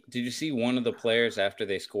you see one of the players after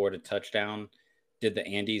they scored a touchdown did the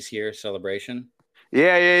Andes here celebration?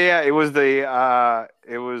 Yeah. It was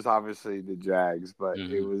it was obviously the Jags, but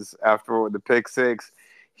it was after the pick six.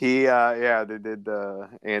 They did the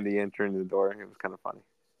Andy entering the door. It was kind of funny.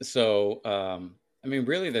 So, I mean,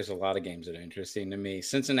 really, there's a lot of games that are interesting to me.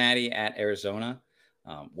 Cincinnati at Arizona.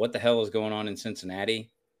 What the hell is going on in Cincinnati?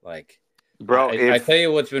 Like, bro, I tell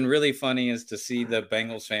you what's been really funny is to see the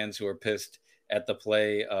Bengals fans who are pissed at the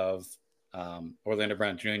play of Orlando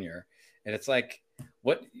Brown Jr. And it's like,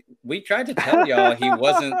 what we tried to tell y'all, he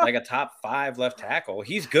wasn't like a top 5 left tackle.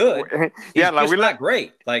 He's good. He's just not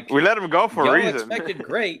great. Like, we let him go for a reason. Y'all expected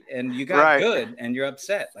great, and you got good, and you're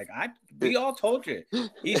upset. Like we all told you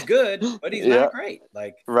he's good, but he's not great.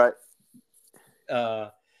 Like right.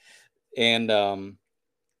 And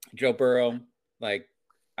Joe Burrow, like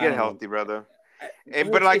get healthy, brother.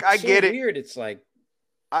 I get it. Weird. It's like.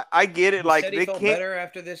 I get it. He like said he felt better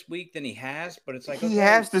after this week than he has, but it's like he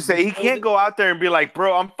has to say he can't go out there and be like,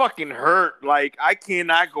 "Bro, I'm fucking hurt. Like I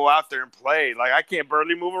cannot go out there and play. Like I can't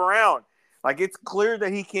barely move around." Like it's clear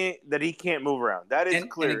that he can't move around. That is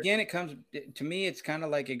clear. And again, it comes to me. It's kind of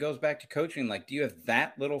like it goes back to coaching. Like, do you have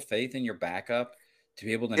that little faith in your backup to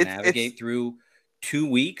be able to navigate through 2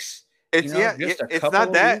 weeks? It's couple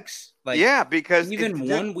not that. Weeks. Like, because even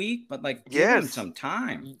 1 week, but like give him some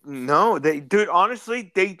time. No,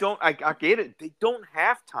 honestly, they don't. I get it. They don't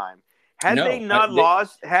have time. Had they not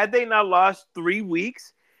lost 3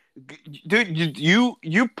 weeks, Dude,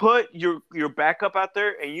 you put your backup out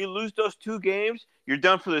there and you lose those 2 games, you're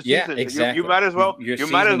done for the Yeah, season. You exactly. might as well Your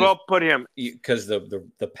season is put him because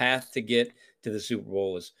the path to get to the Super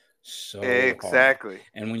Bowl is so hard. exactly.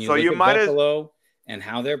 And when you So look you at might as Buffalo and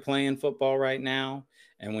how they're playing football right now,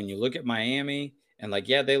 and when you look at Miami and like,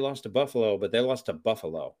 yeah, they lost to Buffalo, but they lost to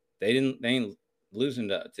Buffalo. They ain't losing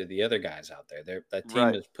to the other guys out there. That team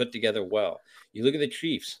right. is put together well. You look at the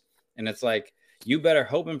Chiefs, and it's like you better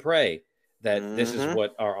hope and pray that this is Mm-hmm.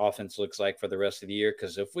 what our offense looks like for the rest of the year.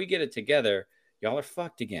 Because if we get it together, y'all are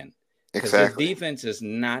fucked again. Because this Exactly. defense is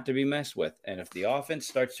not to be messed with. And if the offense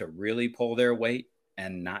starts to really pull their weight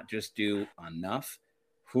and not just do enough,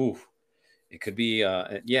 whew, it could be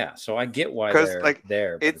yeah. So I get why Because they're like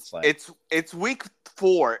there, but it's it's like it's it's week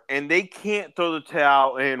 4 and they can't throw the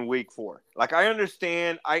towel in week 4. Like I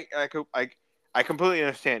understand, I completely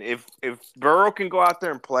understand. If Burrow can go out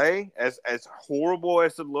there and play as horrible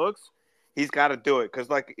as it looks, he's got to do it. Because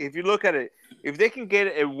like if you look at it, if they can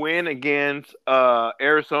get a win against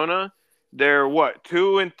Arizona, they're what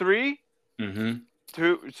 2-3.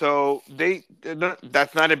 mm-hmm. So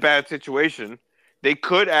that's not a bad situation. They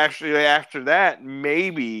could actually after that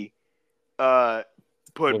maybe uh,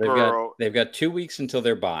 Well, put Burrow. they've got 2 weeks until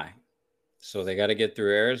their bye. So they got to get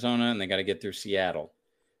through Arizona and they got to get through Seattle.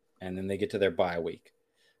 And then they get to their bye week.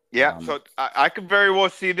 Yeah, so I could very well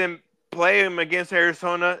see them play him against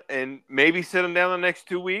Arizona and maybe sit them down the next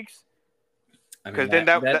 2 weeks I mean because then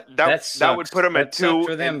that that would sucks. put them at That sucks 2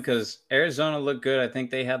 for them and because Arizona looked good. I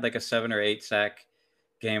think they had like a 7 or 8 sack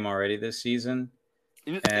game already this season.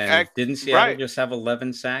 And didn't Seattle right. just have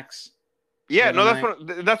 11 sacks the Yeah, other no,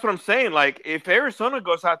 night? that's what I'm saying. Like if Arizona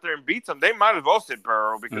goes out there and beats them, they might as well sit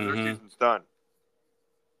Burrow because their Mm-hmm. season's done.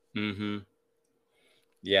 Mm-hmm.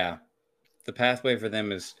 Yeah. The pathway for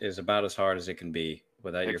them is about as hard as it can be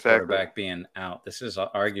without your Exactly. quarterback being out. This is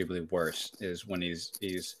arguably worse is when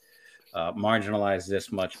he's marginalized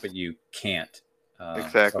this much, but you can't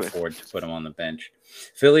Exactly. afford to put him on the bench.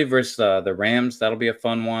 Philly versus the Rams, that'll be a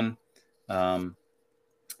fun one.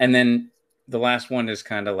 And then the last one is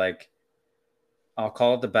kind of like I'll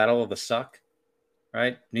call it the battle of the suck,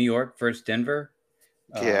 right? New York versus Denver.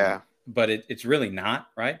 Yeah. But it's really not,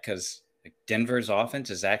 right? Because like, Denver's offense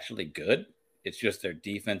is actually good. It's just their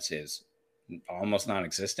defense is almost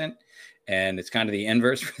non-existent. And it's kind of the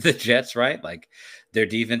inverse for the Jets, right? Like their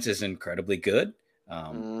defense is incredibly good.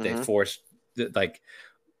 They forced, like,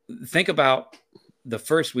 think about the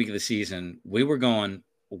first week of the season. We were going,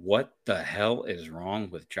 what the hell is wrong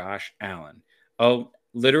with Josh Allen? Oh,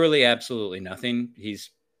 literally, absolutely nothing.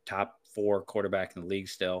 He's top 4 quarterback in the league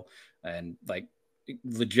still. And like,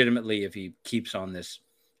 legitimately, if he keeps on this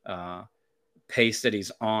pace that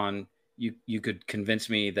he's on, you could convince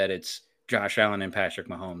me that it's Josh Allen and Patrick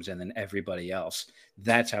Mahomes and then everybody else.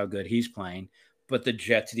 That's how good he's playing. But the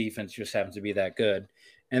Jets defense just happens to be that good.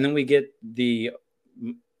 And then we get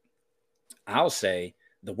I'll say,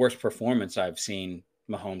 the worst performance I've seen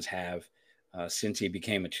Mahomes have since he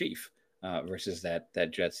became a Chief versus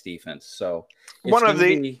that Jets defense. So One of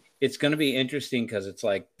the it's gonna be interesting because it's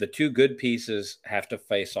like the 2 good pieces have to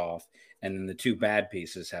face off, and then the 2 bad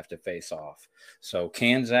pieces have to face off. So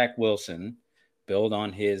can Zach Wilson build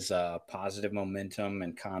on his positive momentum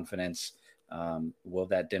and confidence? Will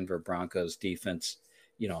that Denver Broncos defense,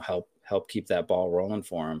 help keep that ball rolling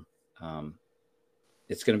for him?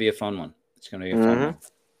 It's going to be a fun one. It's going to be a fun one.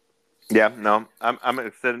 Yeah, no, I'm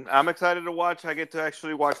excited. I'm excited to watch. I get to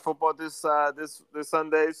actually watch football this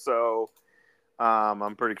Sunday, so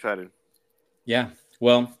I'm pretty excited. Yeah,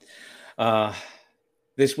 well,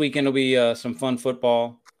 this weekend will be some fun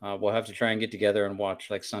football. We'll have to try and get together and watch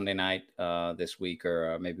like Sunday night this week,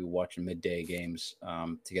 or maybe watch midday games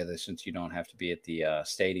together since you don't have to be at the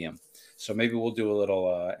stadium. So maybe we'll do a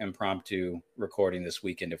little impromptu recording this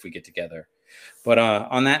weekend if we get together. But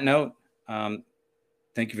on that note,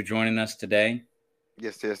 thank you for joining us today.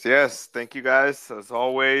 Yes. Thank you guys. As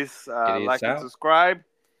always, like and subscribe.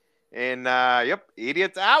 And,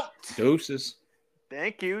 idiots out. Deuces.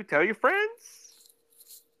 Thank you. Tell your friends.